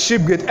used the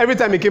sheep gate every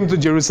time he came to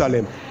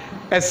Jerusalem,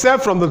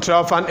 except from the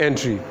triumphant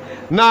entry.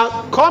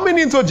 Now coming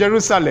into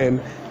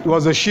Jerusalem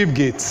was the sheep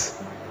gate.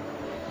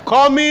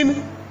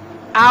 Coming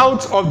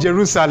out of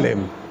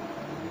Jerusalem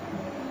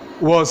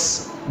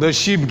was the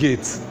sheep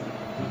gate.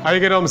 Are you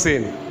getting what I'm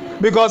saying?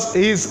 Because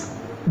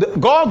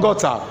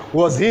Golgotha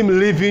was him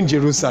leaving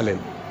Jerusalem.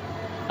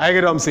 I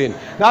get what I'm saying.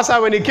 That's why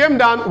when he came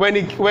down, when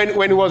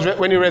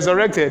he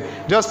resurrected,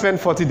 just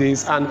spent 40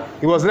 days and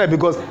he was there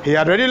because he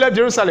had already left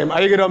Jerusalem.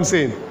 Are you get what I'm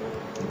saying?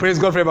 Praise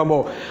God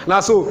forevermore.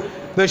 Now, so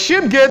the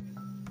sheep gate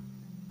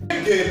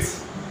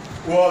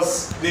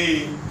was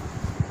the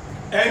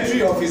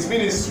entry of his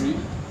ministry,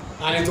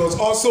 and it was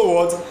also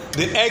what?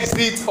 The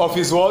exit of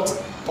his what?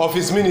 Of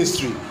his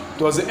ministry.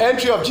 It was the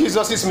entry of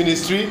Jesus'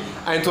 ministry,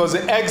 and it was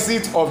the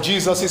exit of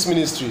Jesus'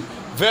 ministry.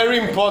 Very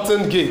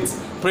important gate.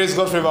 Praise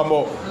God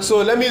forevermore. So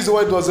let me use the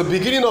word. It was the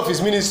beginning of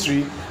his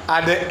ministry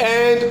and the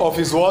end of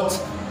his what?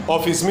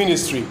 Of his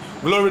ministry.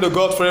 Glory to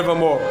God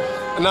forevermore.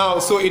 Now,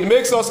 so it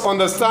makes us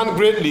understand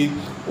greatly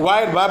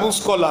why Bible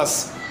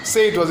scholars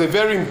say it was a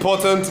very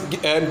important,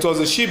 it was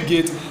a sheep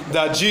gate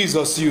that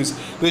Jesus used.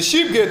 The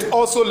sheep gate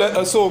also,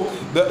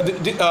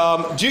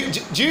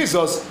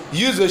 Jesus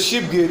used the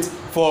sheep gate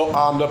for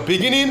the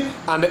beginning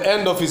and the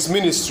end of his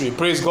ministry.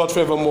 Praise God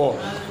forevermore.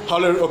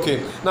 Hallelujah.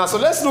 Okay. Now, so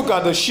let's look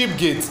at the sheep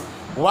gate.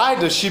 Why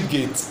the sheep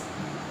gate?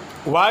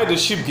 Why the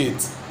sheep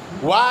gate?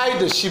 Why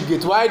the sheep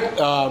gate? Why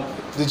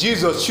did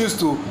Jesus choose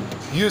to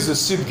use the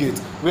sheep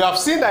gate? We have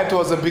seen that it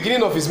was the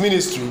beginning of his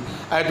ministry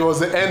and it was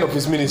the end of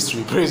his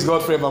ministry. Praise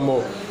God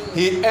forevermore.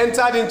 He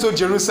entered into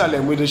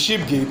Jerusalem with the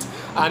sheep gate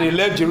and he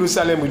left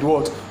Jerusalem with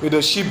what? With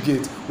the sheep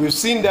gate. We've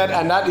seen that,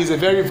 and that is a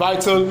very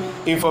vital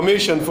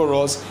information for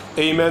us.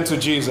 Amen to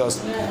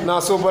Jesus. Yeah.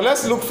 Now, but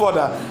let's look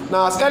further.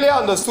 Now, as earlier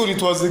understood,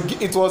 it was the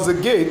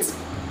gate.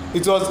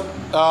 It was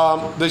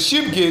the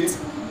sheep gate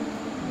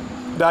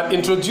that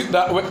introduced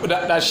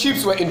that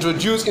sheep were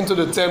introduced into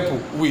the temple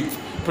with.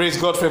 Praise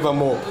God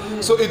forevermore.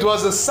 So it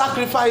was the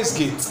sacrifice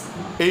gate.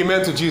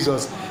 Amen to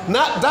Jesus.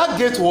 Now that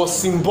gate was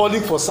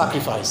symbolic for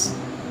sacrifice.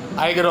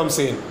 I get what I'm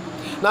saying.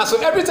 Now,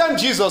 so every time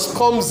Jesus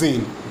comes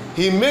in,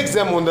 he makes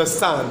them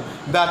understand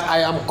that I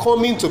am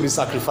coming to be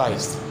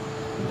sacrificed.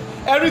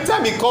 Every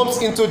time he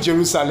comes into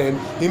Jerusalem,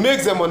 he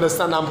makes them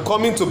understand, I'm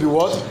coming to be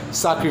what?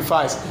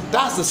 Sacrificed.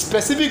 That's the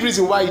specific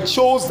reason why he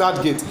chose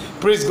that gate.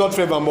 Praise God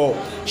forevermore.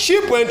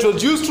 Sheep were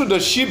introduced through the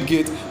sheep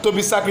gate to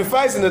be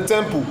sacrificed in the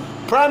temple,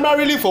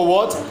 primarily for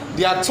what?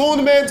 The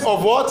atonement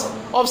of what?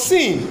 Of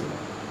sin.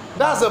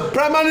 That's the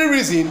primary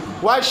reason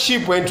why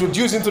sheep were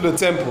introduced into the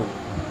temple.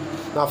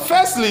 Now,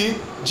 firstly,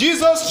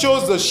 Jesus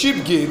chose the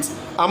sheep gate,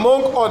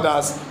 among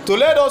others, to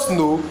let us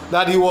know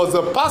that he was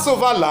the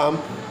Passover lamb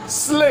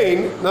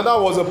slain. Now, that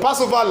was a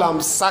Passover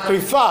lamb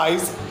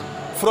sacrificed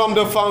from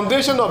the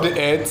foundation of the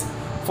earth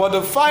for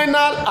the final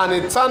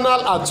and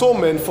eternal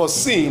atonement for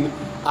sin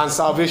and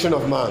salvation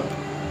of man.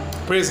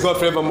 Praise God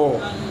forevermore.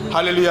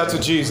 Hallelujah to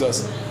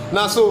Jesus.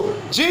 Now, so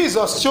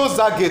Jesus chose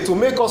that gate to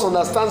make us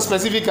understand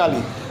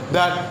specifically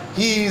that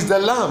he is the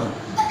lamb.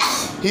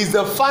 He's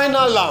the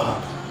final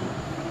lamb.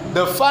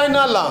 The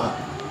final lamb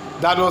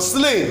that was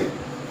slain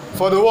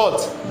for the what?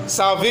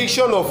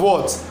 Salvation of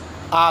what?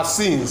 Our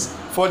sins.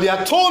 For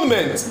the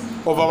atonement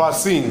of our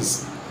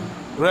sins.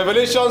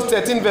 Revelation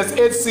 13 verse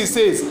 8c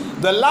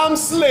says, the lamb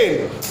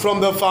slain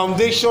from the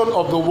foundation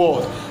of the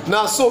world.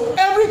 Now, so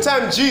every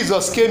time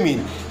Jesus came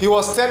in, he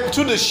was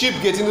through the sheep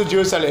gate into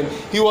Jerusalem,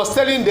 he was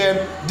telling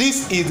them,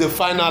 this is the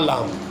final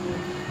lamb.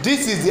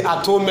 This is the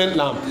atonement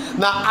lamb.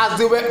 Now, as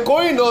they were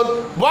going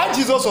on, while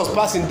Jesus was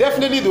passing,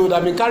 definitely they would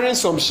have been carrying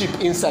some sheep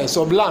inside,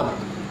 some lamb,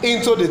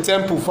 into the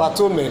temple for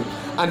atonement.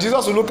 And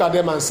Jesus would look at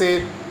them and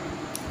say,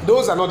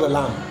 those are not the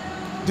lamb.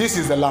 This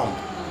is the lamb.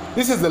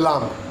 This is the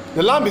lamb.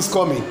 The lamb is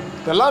coming.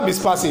 The lamb is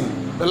passing.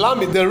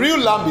 The real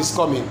lamb is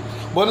coming.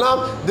 But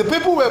now, the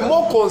people were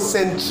more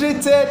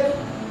concentrated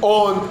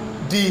on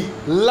the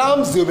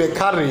lambs they were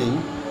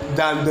carrying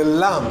than the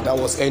lamb that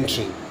was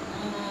entering.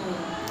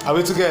 Are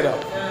we together?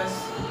 Yes.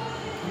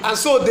 And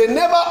so they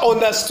never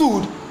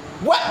understood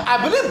what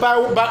I believe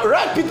by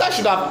right. Peter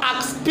should have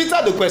asked Peter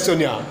the question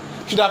here.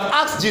 Should have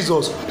asked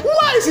Jesus,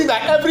 why is it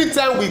that every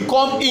time we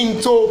come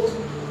into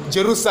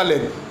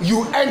Jerusalem,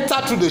 you enter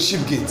through the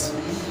sheep gate?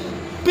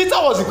 Peter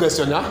was the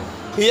questioner.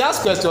 He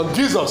asked question,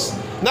 Jesus,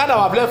 now that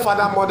I've left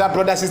father, mother,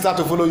 brother, sister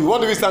to follow you,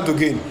 what do we stand to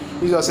gain?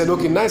 Jesus said,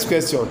 okay, nice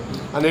question.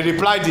 And he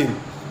replied him.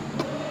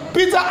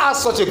 Peter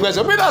asked such a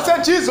question. Peter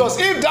said, Jesus,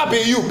 if that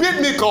be you,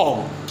 bid me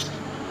come.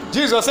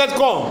 Jesus said,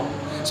 come.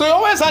 So he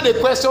always had a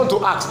question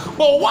to ask.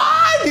 But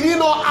why did he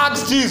not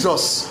ask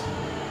Jesus?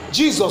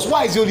 Jesus,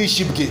 why is the only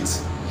sheep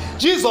gate?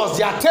 Jesus,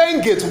 there are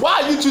 10 gates.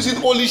 Why are you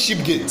choosing only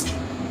sheep gate?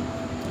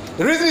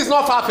 The reason is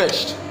not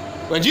far-fetched.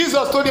 When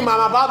Jesus told him,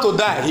 I'm about to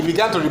die, he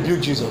began to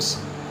rebuke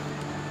Jesus.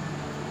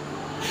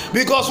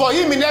 Because for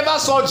him, he never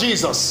saw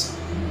Jesus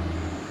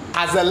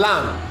as a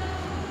lamb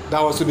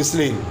that was to be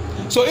slain.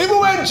 So even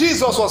when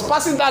Jesus was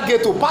passing that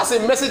gate to pass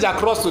a message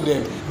across to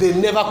them, they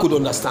never could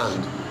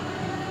understand.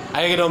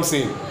 Are you getting what I'm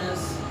saying?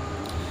 Yes.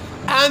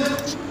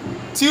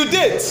 And till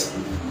date,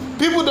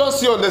 people don't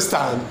still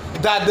understand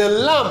that the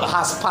lamb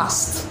has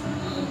passed.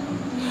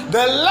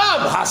 The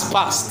lamb has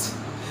passed.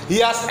 He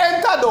has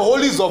entered the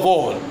holies of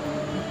all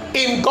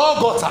in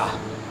Golgotha,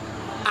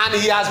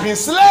 and he has been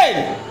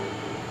slain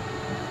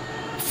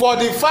for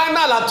the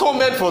final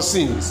atonement for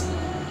sins.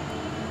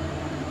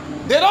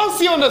 They don't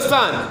still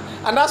understand,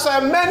 and that's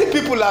why many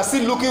people are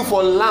still looking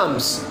for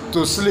lambs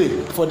to slay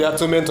for the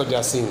atonement of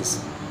their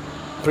sins.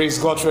 Praise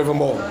God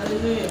forevermore.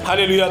 Hallelujah.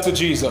 Hallelujah to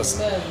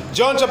Jesus. Amen.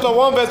 John chapter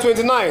 1 verse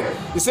 29.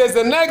 It says,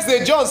 the next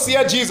day John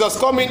seeth Jesus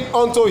coming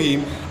unto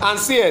him, and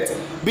saith,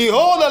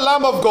 behold the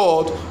Lamb of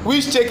God,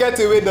 which taketh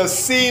away the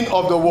sin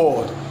of the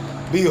world.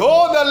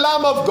 Behold the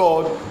Lamb of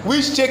God,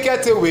 which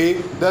taketh away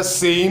the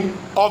sin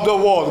of the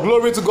world.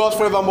 Glory to God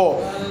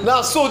forevermore.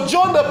 Now, so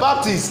John the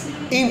Baptist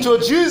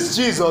introduced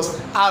Jesus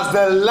as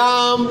the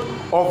Lamb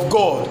of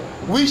God,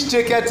 which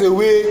taketh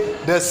away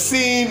the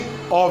sin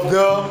of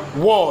the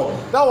world.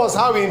 That was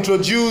how he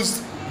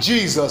introduced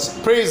Jesus.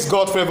 Praise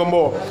God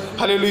forevermore.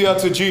 Hallelujah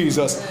to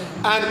Jesus.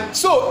 And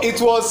so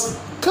it was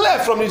clear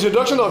from the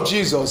introduction of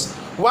Jesus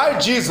why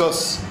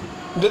Jesus,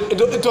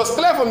 it was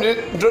clear from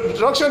the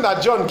introduction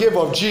that John gave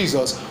of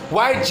Jesus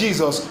why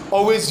Jesus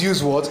always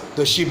used what?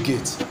 The sheep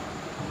gate.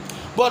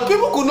 But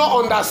people could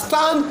not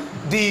understand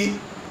the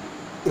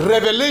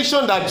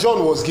revelation that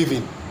John was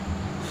giving.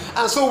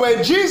 And so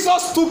when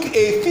Jesus took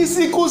a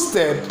physical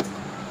step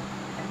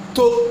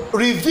to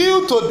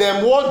reveal to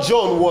them what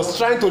John was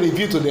trying to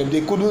reveal to them,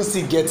 they couldn't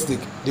still get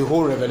the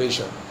whole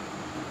revelation.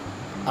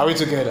 Are we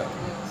together?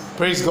 Yes.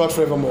 Praise God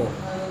forevermore.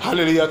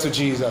 Hallelujah to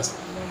Jesus.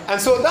 And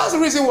so that's the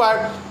reason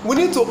why we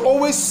need to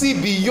always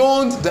see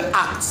beyond the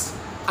act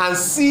and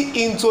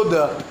see into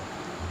the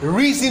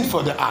reason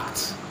for the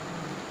act.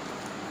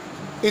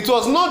 It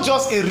was not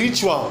just a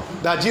ritual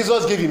that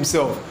Jesus gave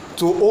himself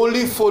to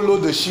only follow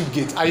the sheep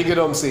gate. Are you getting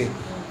what I'm saying?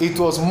 It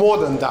was more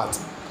than that.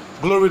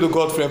 Glory to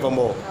God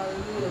forevermore.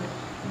 Hallelujah.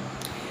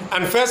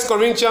 And 1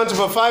 Corinthians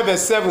 5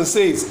 verse 7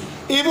 says,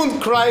 even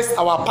Christ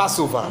our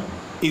Passover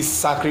is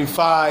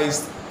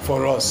sacrificed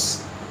for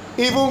us.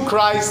 Even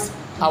Christ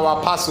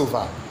our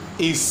Passover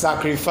is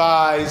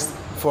sacrificed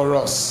for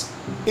us.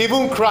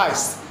 Even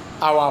Christ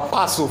our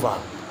Passover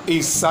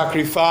is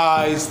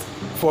sacrificed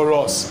for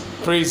us.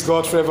 Praise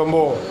God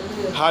forevermore.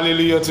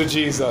 Hallelujah to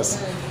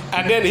Jesus.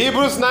 And then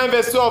Hebrews 9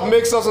 verse 12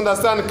 makes us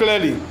understand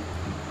clearly.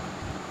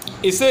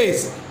 It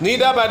says,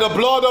 neither by the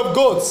blood of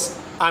goats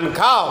and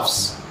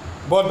calves,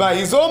 but by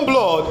his own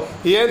blood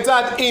he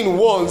entered in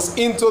once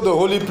into the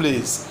holy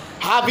place,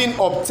 having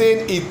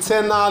obtained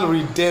eternal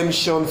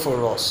redemption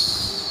for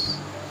us.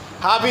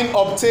 Having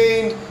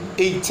obtained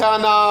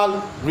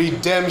eternal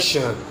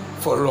redemption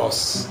for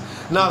us.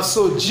 Now,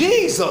 so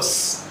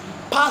Jesus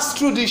passed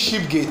through this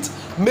sheep gate,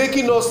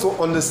 making us to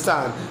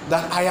understand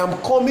that I am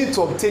coming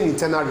to obtain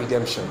eternal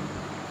redemption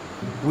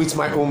with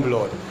my own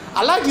blood.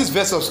 I like this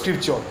verse of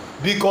scripture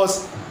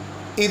because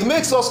it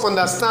makes us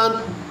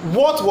understand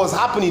what was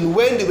happening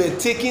when they were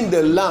taking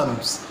the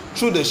lambs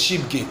through the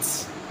sheep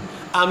gate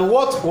and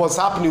what was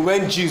happening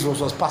when Jesus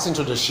was passing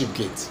through the sheep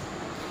gate.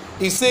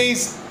 It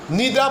says,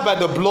 neither by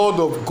the blood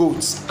of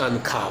goats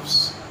and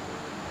calves.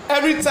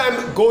 Every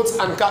time goats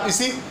and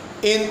calves, you see,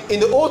 in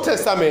the Old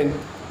Testament,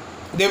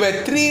 there were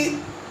three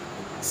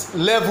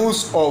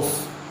levels of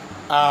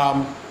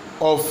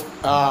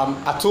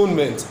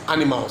atonement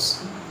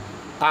animals,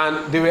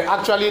 and they were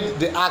actually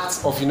the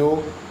acts of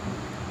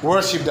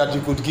worship that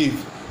you could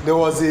give. There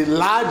was a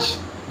large,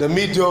 the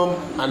medium,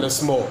 and the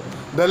small.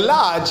 The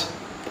large,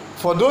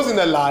 for those in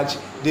the large,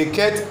 they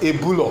kept a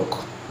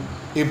bullock,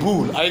 a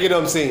bull. Are you getting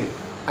what I'm saying?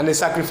 And they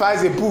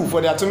sacrifice a bull for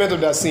the atonement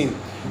of their sin.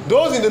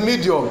 Those in the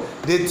medium,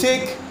 they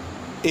take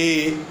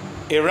a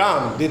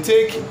ram, they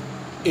take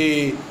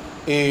a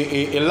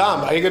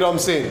lamb. Are you getting what I'm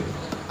saying?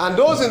 And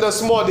those in the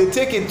small, they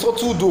take a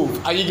turtle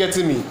dove. Are you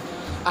getting me?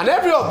 And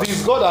every of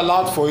these, God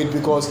allowed for it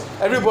because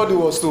everybody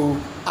was to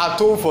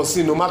atone for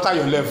sin, no matter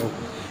your level.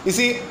 You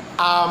see,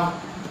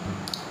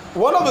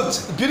 one of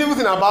the beautiful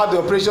things about the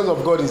operations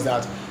of God is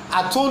that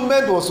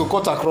atonement was to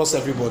cut across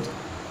everybody.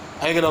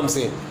 Are you getting what I'm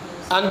saying?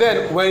 And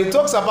then when he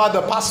talks about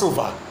the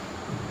Passover,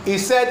 he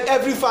said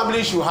every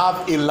family should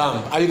have a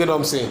lamb. Are you getting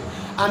what I'm saying?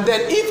 And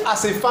then if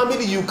as a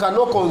family you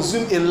cannot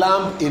consume a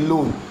lamb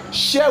alone,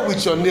 share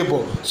with your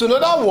neighbor. So in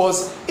other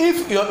words,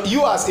 if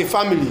you as a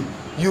family,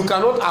 you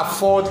cannot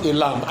afford a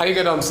lamb. Are you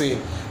getting what I'm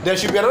saying? There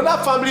should be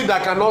another family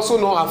that can also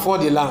not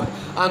afford a lamb.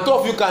 And two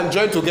of you can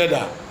join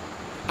together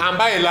and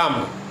buy a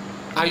lamb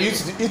and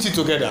eat it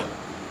together.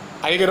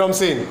 Are you getting what I'm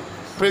saying?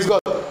 Praise God.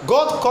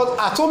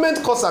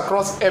 Atonement cuts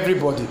across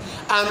everybody.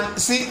 And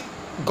see,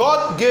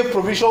 God gave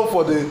provision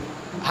for the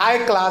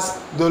high class,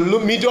 the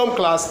medium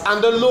class,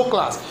 and the low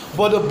class.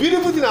 But the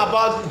beautiful thing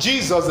about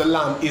Jesus the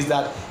Lamb is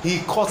that he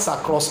cuts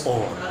across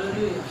all.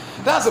 Hallelujah.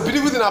 That's the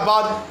beautiful thing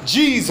about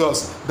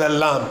Jesus the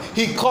Lamb.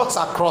 He cuts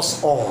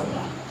across all.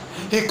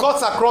 He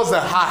cuts across the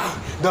high,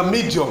 the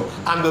medium,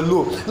 and the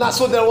low. Now,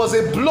 so there was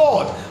a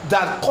blood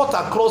that cut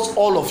across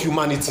all of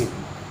humanity.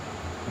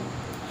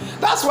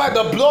 That's why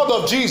the blood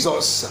of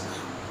Jesus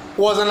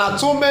was an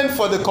atonement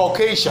for the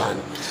Caucasian.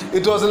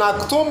 It was an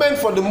atonement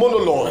for the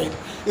Mongoloid.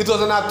 It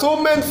was an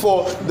atonement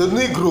for the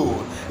Negro.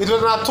 It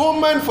was an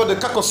atonement for the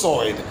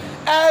Caucasoid.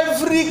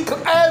 Every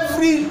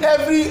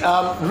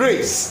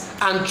race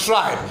and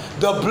tribe,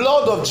 the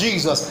blood of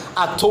Jesus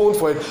atoned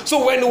for it.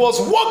 So when he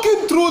was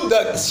walking through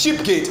the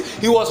sheep gate,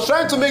 he was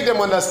trying to make them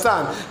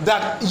understand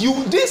that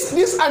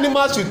these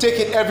animals you take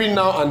it every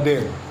now and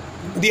then,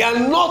 they are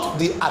not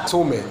the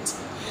atonement.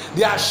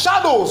 They are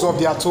shadows of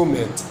the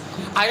atonement.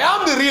 I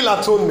am the real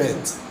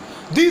atonement.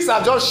 These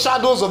are just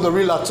shadows of the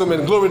real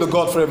atonement. Glory to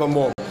God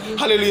forevermore.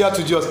 Hallelujah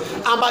to Jesus.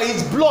 And by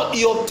his blood,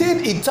 he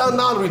obtained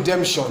eternal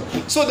redemption.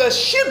 So the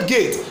sheep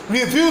gate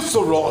reveals to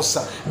us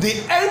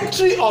the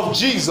entry of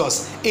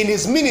Jesus in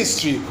his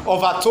ministry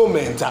of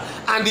atonement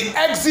and the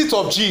exit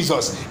of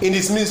Jesus in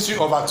his ministry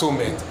of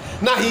atonement.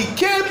 Now he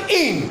came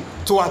in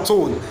to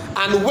atone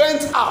and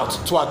went out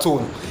to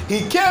atone.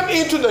 He came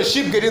into the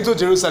sheep gate into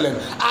Jerusalem,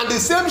 and the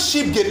same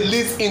sheep gate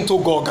leads into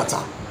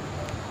Golgotha.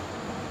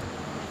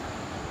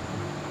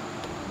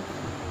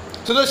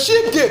 So the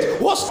sheep gate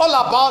was all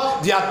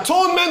about the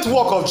atonement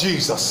work of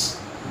Jesus.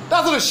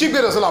 That's what the sheep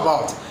gate was all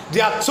about.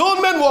 The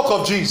atonement work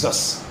of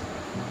Jesus.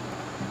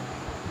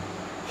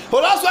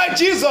 But that's why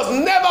Jesus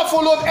never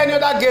followed any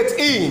other gate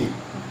in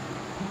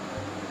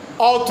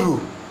all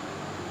through,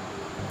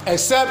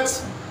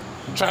 except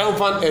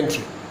triumphant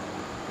entry.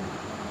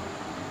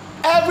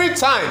 Every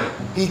time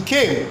he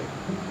came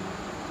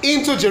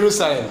into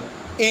Jerusalem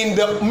in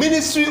the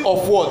ministry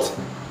of what?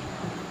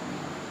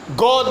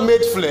 God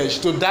made flesh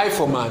to die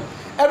for man.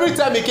 Every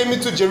time he came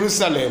into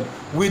Jerusalem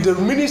with the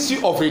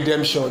ministry of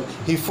redemption,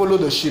 he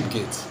followed the sheep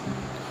gate.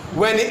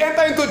 When he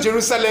entered into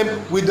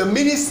Jerusalem with the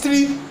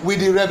ministry, with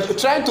the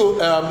trying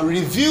to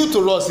reveal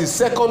to us his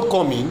second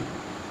coming,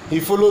 he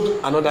followed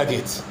another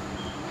gate.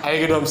 Are you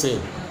getting what I'm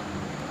saying?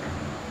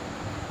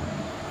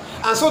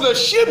 And so the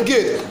sheep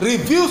gate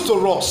reveals to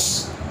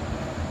us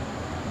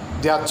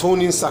the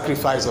atoning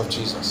sacrifice of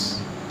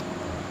Jesus.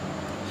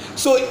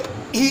 So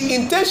he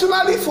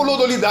intentionally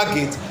followed only that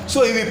gate,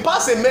 so he will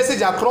pass a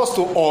message across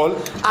to all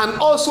and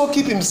also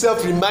keep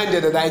himself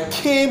reminded that I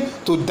came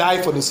to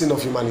die for the sin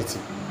of humanity.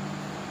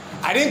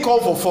 I didn't come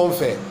for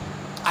funfair.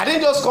 I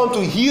didn't just come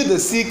to heal the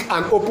sick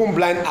and open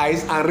blind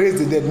eyes and raise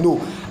the dead. No,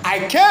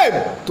 I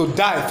came to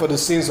die for the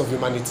sins of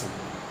humanity.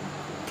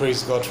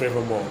 Praise God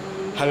forevermore.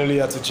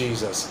 Hallelujah to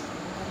Jesus.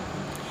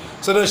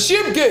 So the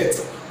sheep gate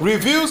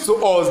reveals to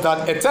us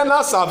that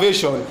eternal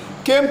salvation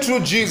came through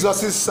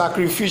Jesus'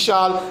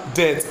 sacrificial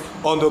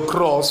death on the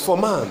cross for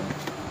man.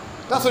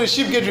 That's what the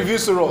sheep gate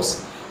reveals to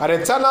us. And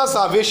eternal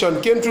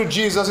salvation came through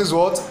Jesus'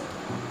 what?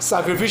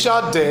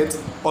 Sacrificial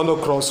death on the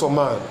cross for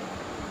man.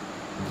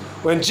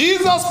 When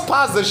Jesus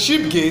passed the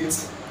sheep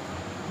gate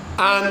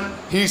and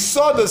he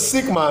saw the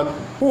sick man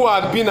who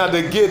had been at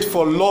the gate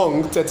for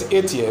long,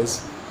 38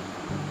 years,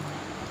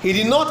 he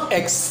did not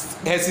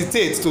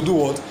hesitate to do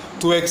what?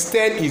 To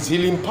extend his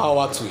healing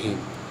power to him.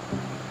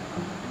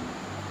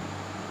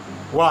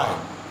 Why?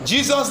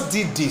 Jesus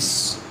did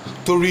this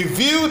to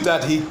reveal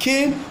that he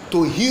came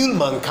to heal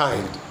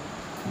mankind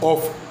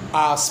of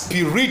our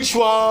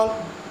spiritual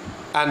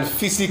and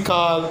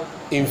physical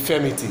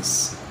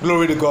infirmities.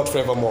 Glory to God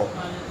forevermore.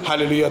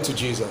 Hallelujah to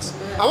Jesus.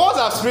 And what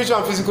are spiritual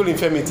and physical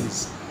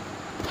infirmities?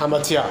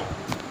 Hamartia,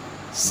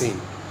 sin.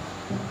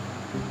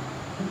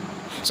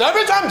 So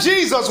every time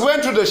Jesus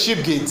went through the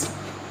sheep gate,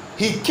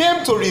 he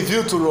came to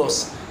reveal to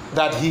us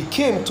that he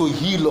came to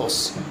heal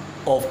us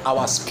of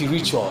our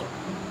spiritual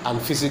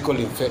and physical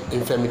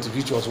infirmity,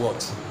 which was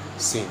what?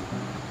 Sin.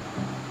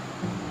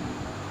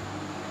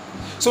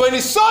 So when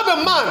he saw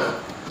the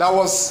man that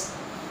was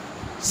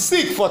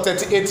sick for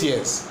 38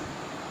 years,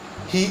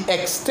 he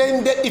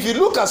extended, if you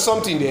look at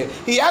something there,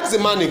 he asked the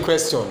man a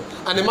question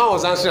and the man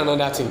was answering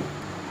another thing.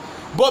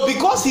 But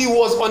because he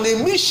was on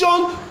a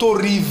mission to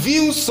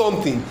reveal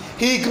something,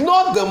 he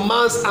ignored the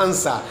man's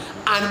answer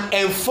and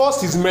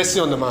enforced his mercy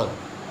on the man.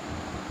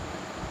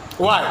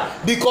 Why?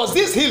 Because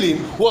this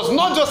healing was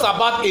not just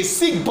about a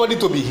sick body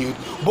to be healed,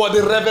 but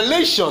the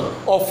revelation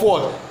of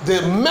what?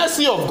 The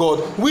mercy of God,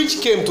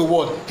 which came to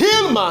what?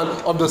 Heal man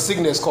of the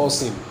sickness called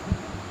sin.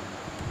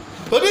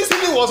 So this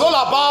healing was all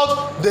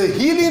about the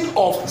healing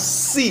of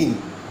sin,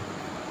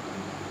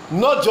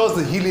 not just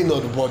the healing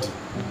of the body.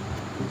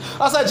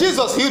 As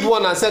Jesus healed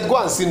one and said, go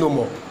and sin no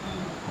more.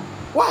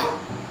 Why?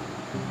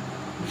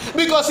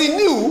 Because he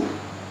knew,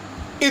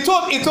 he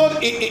told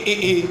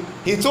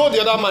the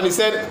other man, he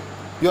said,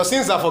 your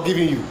sins are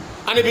forgiven you.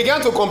 And he began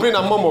to complain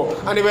and murmur.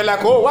 And they were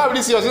like, oh, why would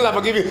he say your sins are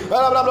forgiven?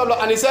 Blah, blah, blah,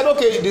 blah. And he said,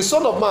 okay, the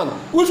Son of Man,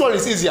 which one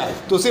is easier?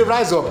 To say,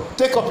 rise up,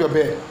 take up your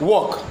bed,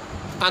 walk.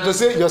 And to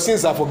say, your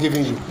sins are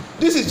forgiven you.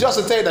 This is just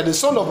to tell you that the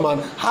Son of Man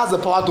has the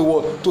power to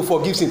what? To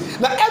forgive sin.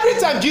 Now, every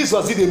time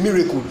Jesus did a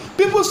miracle,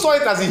 people saw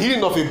it as the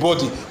healing of a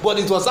body. But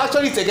it was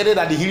actually targeted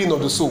at the healing of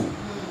the soul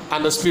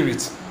and the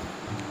spirit.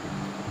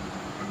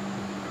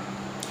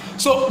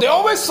 So they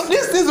always,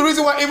 this is the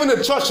reason why even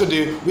the church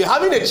today, we're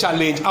having a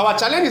challenge. Our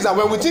challenge is that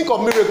when we think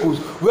of miracles,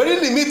 we only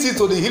limit it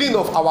to the healing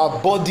of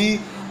our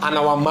body and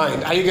our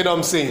mind. Are you getting what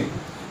I'm saying?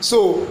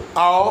 So,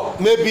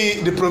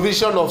 maybe the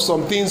provision of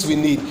some things we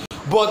need.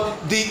 But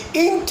the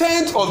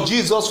intent of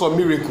Jesus for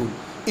miracle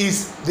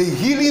is the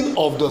healing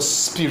of the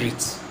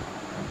spirit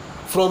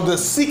from the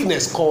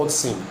sickness called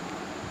sin.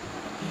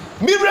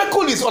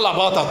 Miracle is all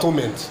about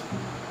atonement.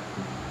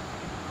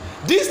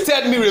 This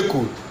third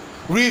miracle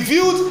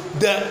revealed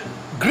the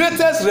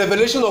greatest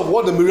revelation of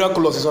what the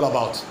miraculous is all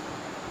about.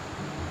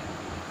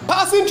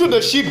 Passing through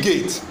the sheep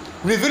gate,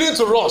 revealing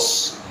to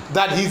us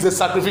that he is the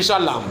sacrificial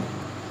lamb,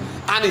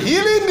 and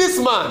healing this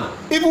man,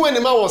 even when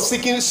the man was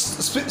seeking,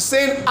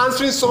 saying,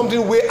 answering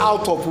something way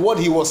out of what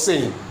he was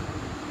saying.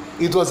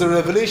 It was a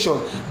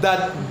revelation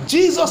that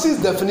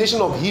Jesus'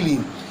 definition of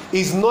healing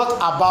is not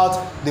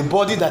about the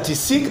body that is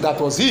sick that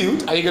was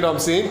healed. Are you getting what I'm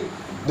saying?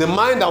 The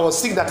mind that was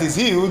sick that is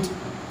healed.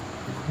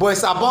 But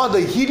it's about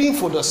the healing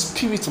for the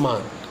spirit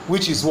man,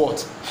 which is what?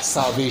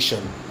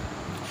 Salvation.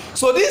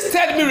 So this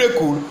third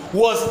miracle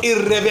was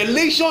a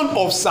revelation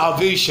of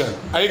salvation.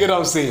 Are you getting what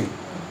I'm saying?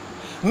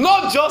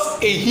 Not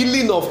just a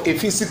healing of a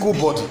physical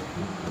body.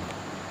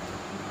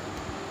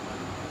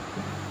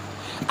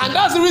 And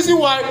that's the reason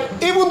why,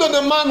 even though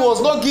the man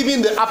was not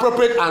giving the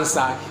appropriate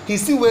answer, he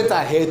still went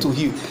ahead to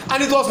heal.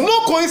 And it was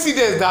no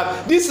coincidence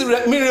that this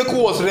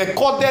miracle was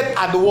recorded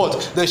at the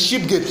what? The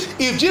sheep gate.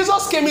 If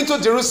Jesus came into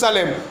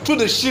Jerusalem through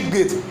the sheep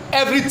gate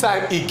every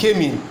time he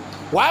came in,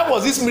 why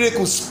was this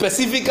miracle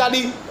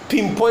specifically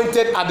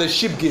pinpointed at the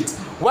sheep gate?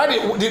 Why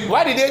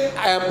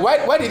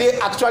did they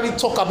actually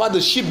talk about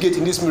the sheep gate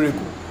in this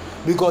miracle?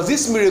 Because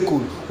this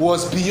miracle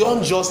was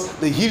beyond just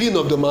the healing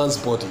of the man's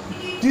body.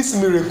 This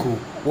miracle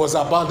was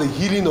about the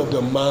healing of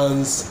the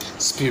man's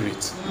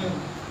spirit.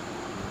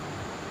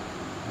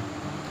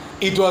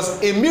 It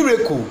was a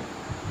miracle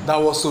that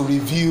was to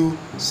reveal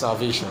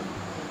salvation.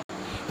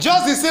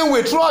 Just the same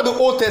way throughout the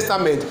Old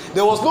Testament,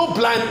 there was no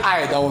blind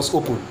eye that was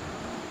open.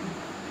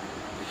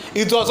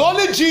 It was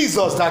only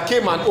Jesus that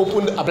came and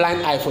opened a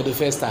blind eye for the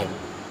first time.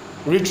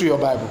 Read through your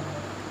Bible.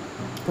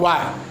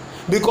 Why?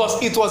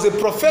 Because it was a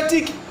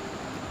prophetic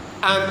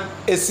and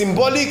a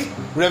symbolic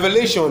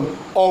revelation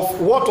of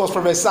what was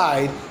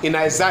prophesied in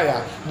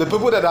Isaiah. The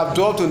people that have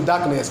dwelt in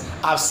darkness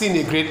have seen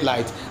a great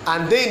light,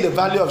 and they in the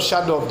valley of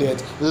shadow of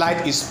death,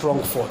 light is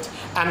sprung forth.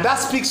 And that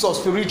speaks of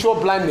spiritual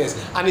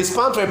blindness, and it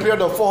spanned for a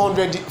period of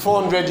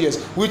 400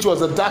 years, which was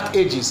the dark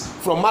ages,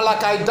 from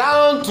Malachi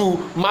down to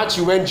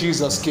Matthew when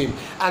Jesus came.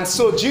 And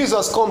so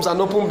Jesus comes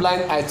and opens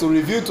blind eyes to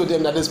reveal to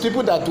them that these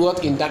people that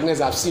dwelt in darkness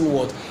have seen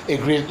what? A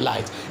great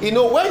light. You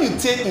know, when you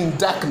take in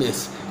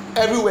darkness,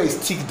 everywhere is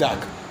thick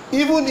dark.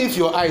 Even if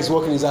your eye is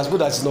working, it's as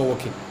good as it's not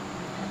working.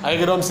 Are you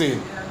get what I'm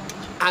saying?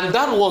 And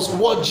that was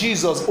what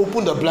Jesus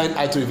opened the blind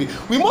eye to reveal.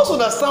 We must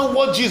understand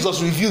what Jesus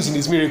reveals in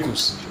his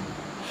miracles.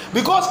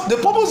 Because the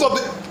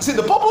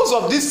purpose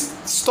of this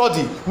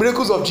study,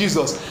 miracles of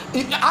Jesus,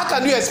 how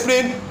can you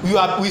explain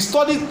we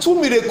studied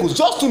 2 miracles,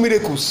 just 2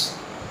 miracles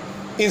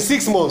in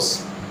 6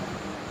 months?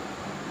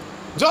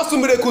 Just 2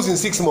 miracles in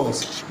 6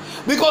 months.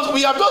 Because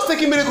we have just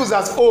taken miracles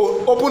as,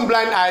 open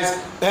blind eyes,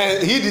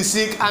 heal the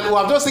sick, and we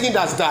have just taken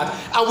that.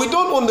 And we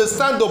don't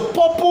understand the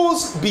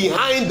purpose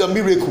behind the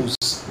miracles.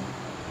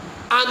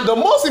 And the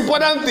most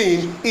important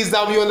thing is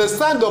that we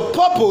understand the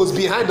purpose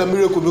behind the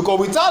miracle, because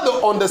without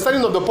the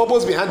understanding of the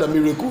purpose behind the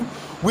miracle,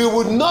 we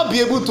would not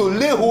be able to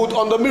lay hold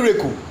on the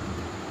miracle.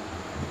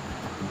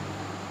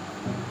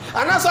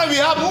 And that's why we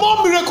have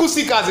more miracle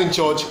seekers in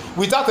church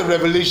without a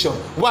revelation.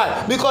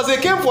 Why? Because they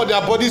came for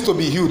their bodies to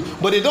be healed,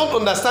 but they don't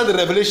understand the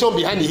revelation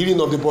behind the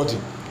healing of the body.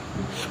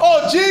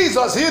 Oh,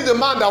 Jesus healed the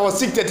man that was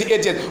sick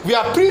 38 years. We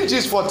have preached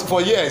this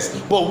for years,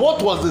 but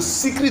what was the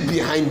secret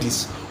behind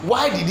this?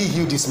 Why did he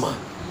heal this man?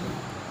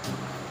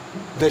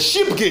 The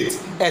sheep gate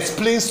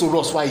explains to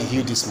us why he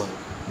healed this man.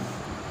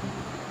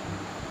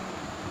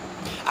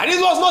 And this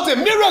was not a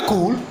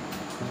miracle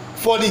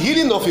for the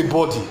healing of a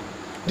body.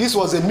 This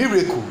was a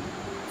miracle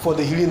for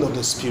the healing of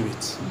the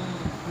spirit.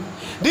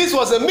 This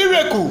was a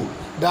miracle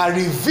that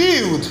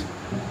revealed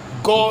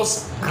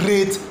God's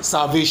great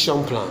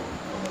salvation plan.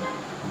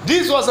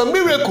 This was a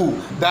miracle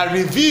that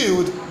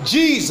revealed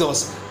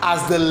Jesus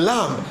as the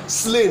Lamb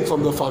slain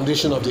from the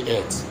foundation of the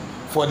earth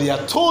for the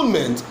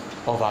atonement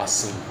of our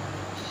sin.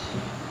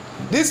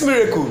 This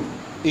miracle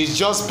is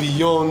just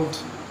beyond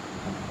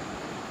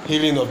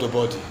healing of the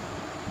body.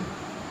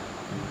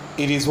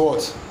 It is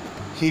what?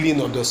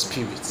 Healing of the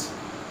spirit.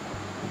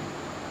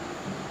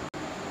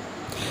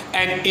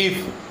 And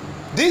if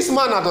this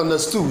man had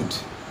understood,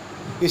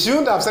 he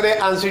shouldn't have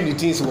started answering the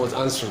things he was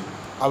answering.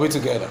 Are we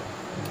together?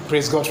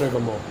 Praise God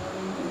forevermore.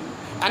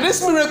 And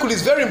this miracle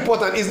is very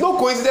important. It's no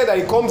coincidence that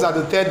it comes as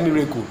the 3rd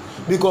miracle,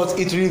 because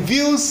it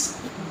reveals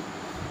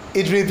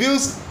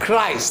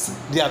Christ,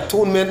 the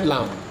atonement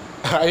lamb.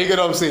 You get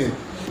what I'm saying?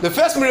 The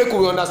first miracle,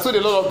 we understood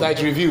the Lord that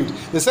it revealed.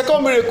 The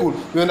second miracle,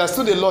 we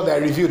understood the Lord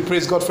that it revealed.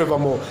 Praise God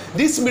forevermore.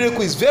 This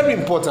miracle is very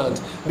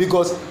important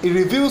because it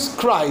reveals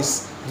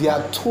Christ, the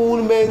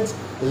atonement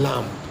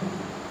lamb,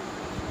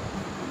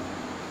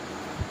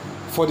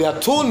 for the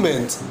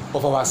atonement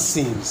of our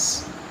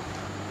sins.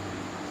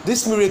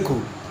 This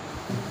miracle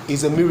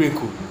is a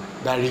miracle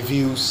that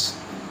reveals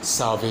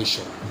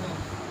salvation.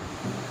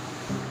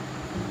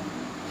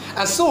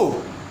 And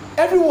so,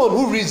 everyone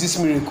who reads this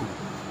miracle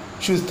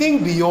should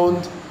think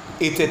beyond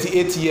a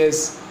 38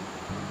 years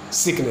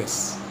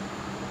sickness.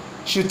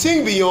 Should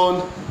think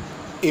beyond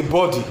a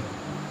body,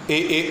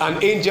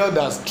 an angel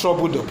that's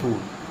troubled the pool.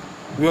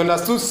 We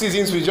understood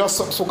seasons, we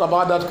just spoke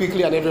about that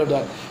quickly and every of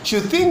that.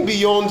 Should think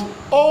beyond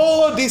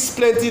all these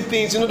plenty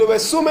things. You know, there were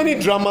so many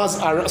dramas,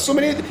 so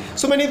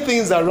many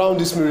things around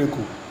this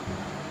miracle.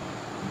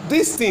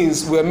 These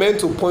things were meant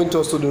to point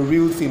us to the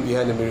real thing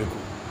behind the miracle.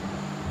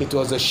 It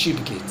was the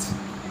sheep gate.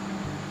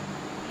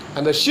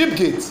 And the sheep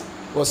gate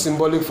was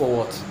symbolic for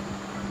what?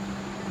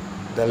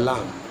 The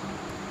lamb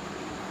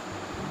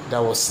that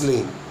was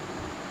slain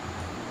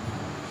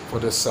for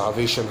the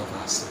salvation of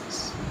our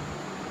sins.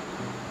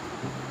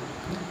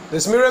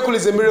 This miracle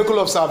is a miracle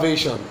of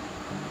salvation,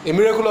 a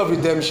miracle of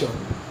redemption.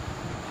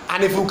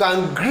 And if we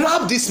can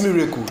grab this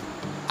miracle,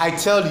 I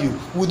tell you,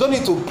 we don't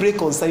need to pray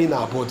concerning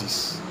our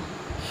bodies.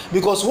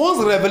 Because once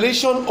the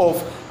revelation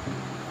of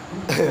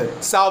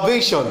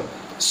salvation,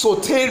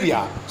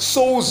 soteria,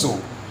 sozo,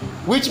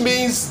 which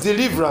means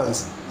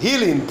deliverance,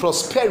 healing,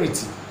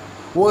 prosperity,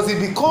 once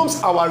it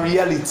becomes our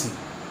reality,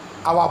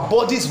 our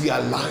bodies will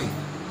align.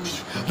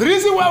 The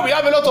reason why we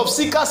have a lot of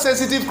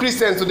seeker-sensitive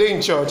Christians today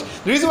in church,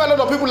 the reason why a lot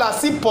of people are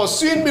still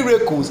pursuing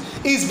miracles,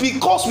 is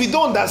because we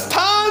don't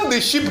understand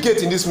the sheep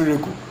gate in this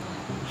miracle.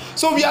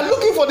 So we are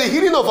looking for the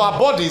healing of our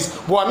bodies,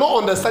 but we are not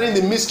understanding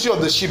the mystery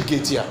of the sheep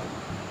gate here.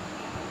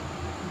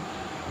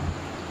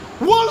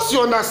 Once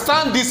you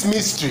understand this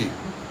mystery,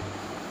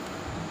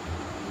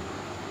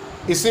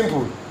 it's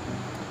simple.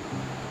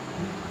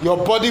 Your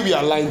body will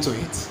align to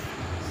it.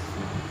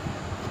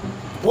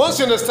 Once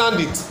you understand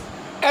it,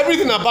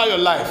 everything about your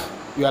life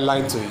will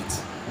align to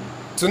it.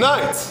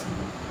 Tonight,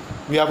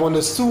 we have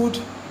understood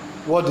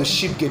what the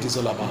sheep gate is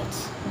all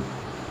about.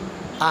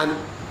 And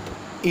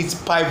its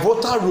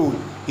pivotal role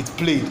it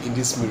played in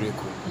this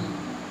miracle.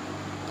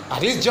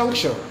 At this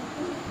juncture,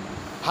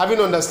 having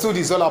understood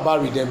it's all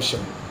about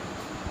redemption,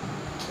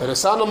 At the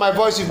sound of my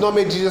voice, you've not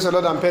made Jesus your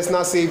Lord and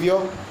personal Savior,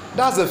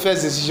 that's the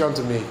first decision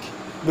to make.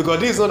 Because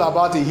this is not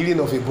about the healing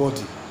of a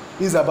body.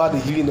 This is about the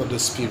healing of the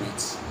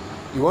spirit.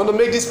 You want to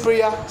make this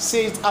prayer?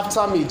 Say it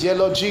after me. Dear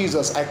Lord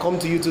Jesus, I come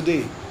to you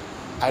today.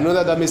 I know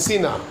that I'm a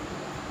sinner.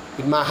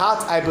 With my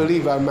heart I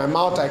believe, and with my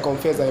mouth I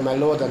confess that I'm my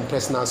Lord and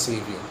personal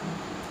Savior.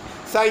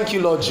 Thank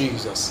you, Lord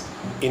Jesus,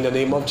 in the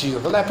name of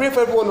Jesus. And I pray for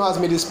everyone who has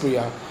made this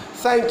prayer.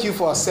 Thank you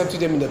for accepting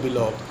them in the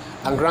beloved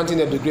and granting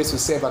them the grace to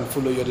serve and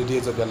follow you all the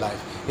days of their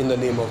life, in the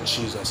name of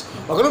Jesus.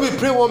 We're going to be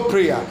praying one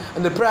prayer,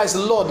 and the prayer is,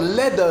 Lord,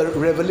 let the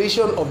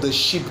revelation of the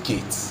sheep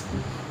gates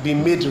be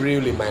made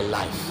real in my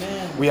life.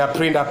 Amen. We are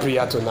praying that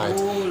prayer tonight.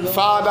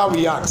 Father,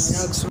 we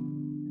ask.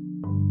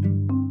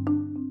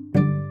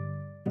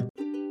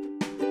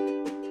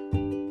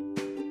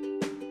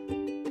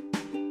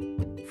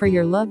 For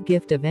your love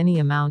gift of any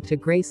amount to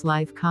Grace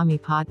Life Kami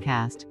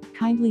Podcast,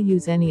 kindly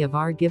use any of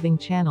our giving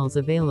channels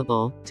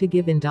available to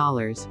give in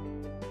dollars.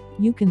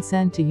 You can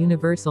send to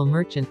Universal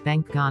Merchant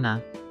Bank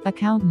Ghana.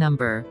 Account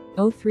number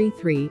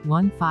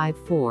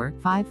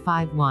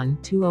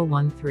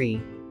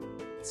 033-154-551-2013.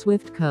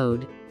 Swift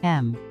code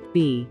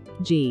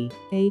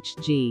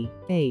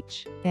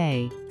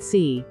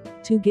MBGHGHAC.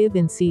 To give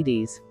in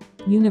cedis.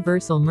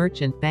 Universal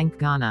Merchant Bank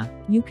Ghana.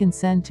 You can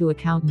send to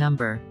account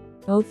number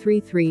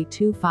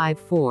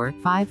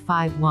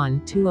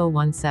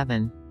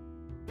 033-254-551-2017.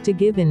 To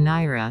give in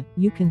Naira,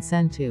 you can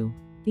send to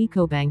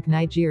Ecobank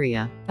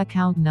Nigeria.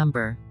 Account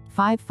number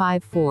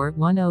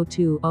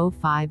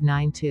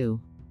 554-102-0592.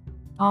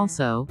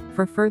 Also,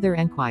 for further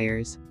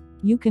enquiries,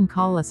 you can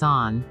call us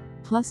on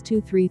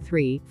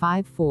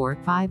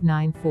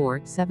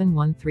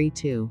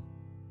 +233-54-594-7132.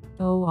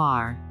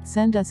 Or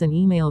send us an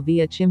email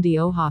via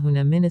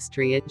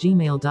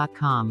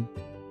chimdiohahunaministry@gmail.com.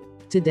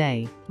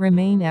 Today,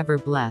 remain ever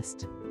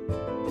blessed.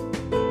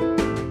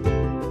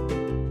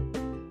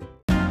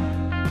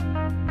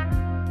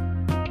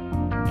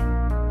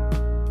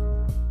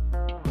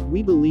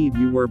 We believe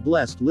you were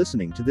blessed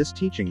listening to this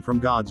teaching from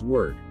God's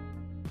Word.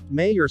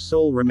 May your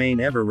soul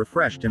remain ever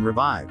refreshed and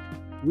revived.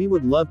 We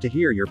would love to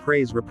hear your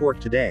praise report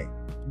today.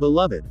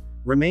 Beloved,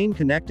 remain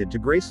connected to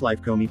Grace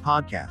Life Kami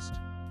Podcast.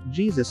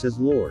 Jesus is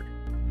Lord.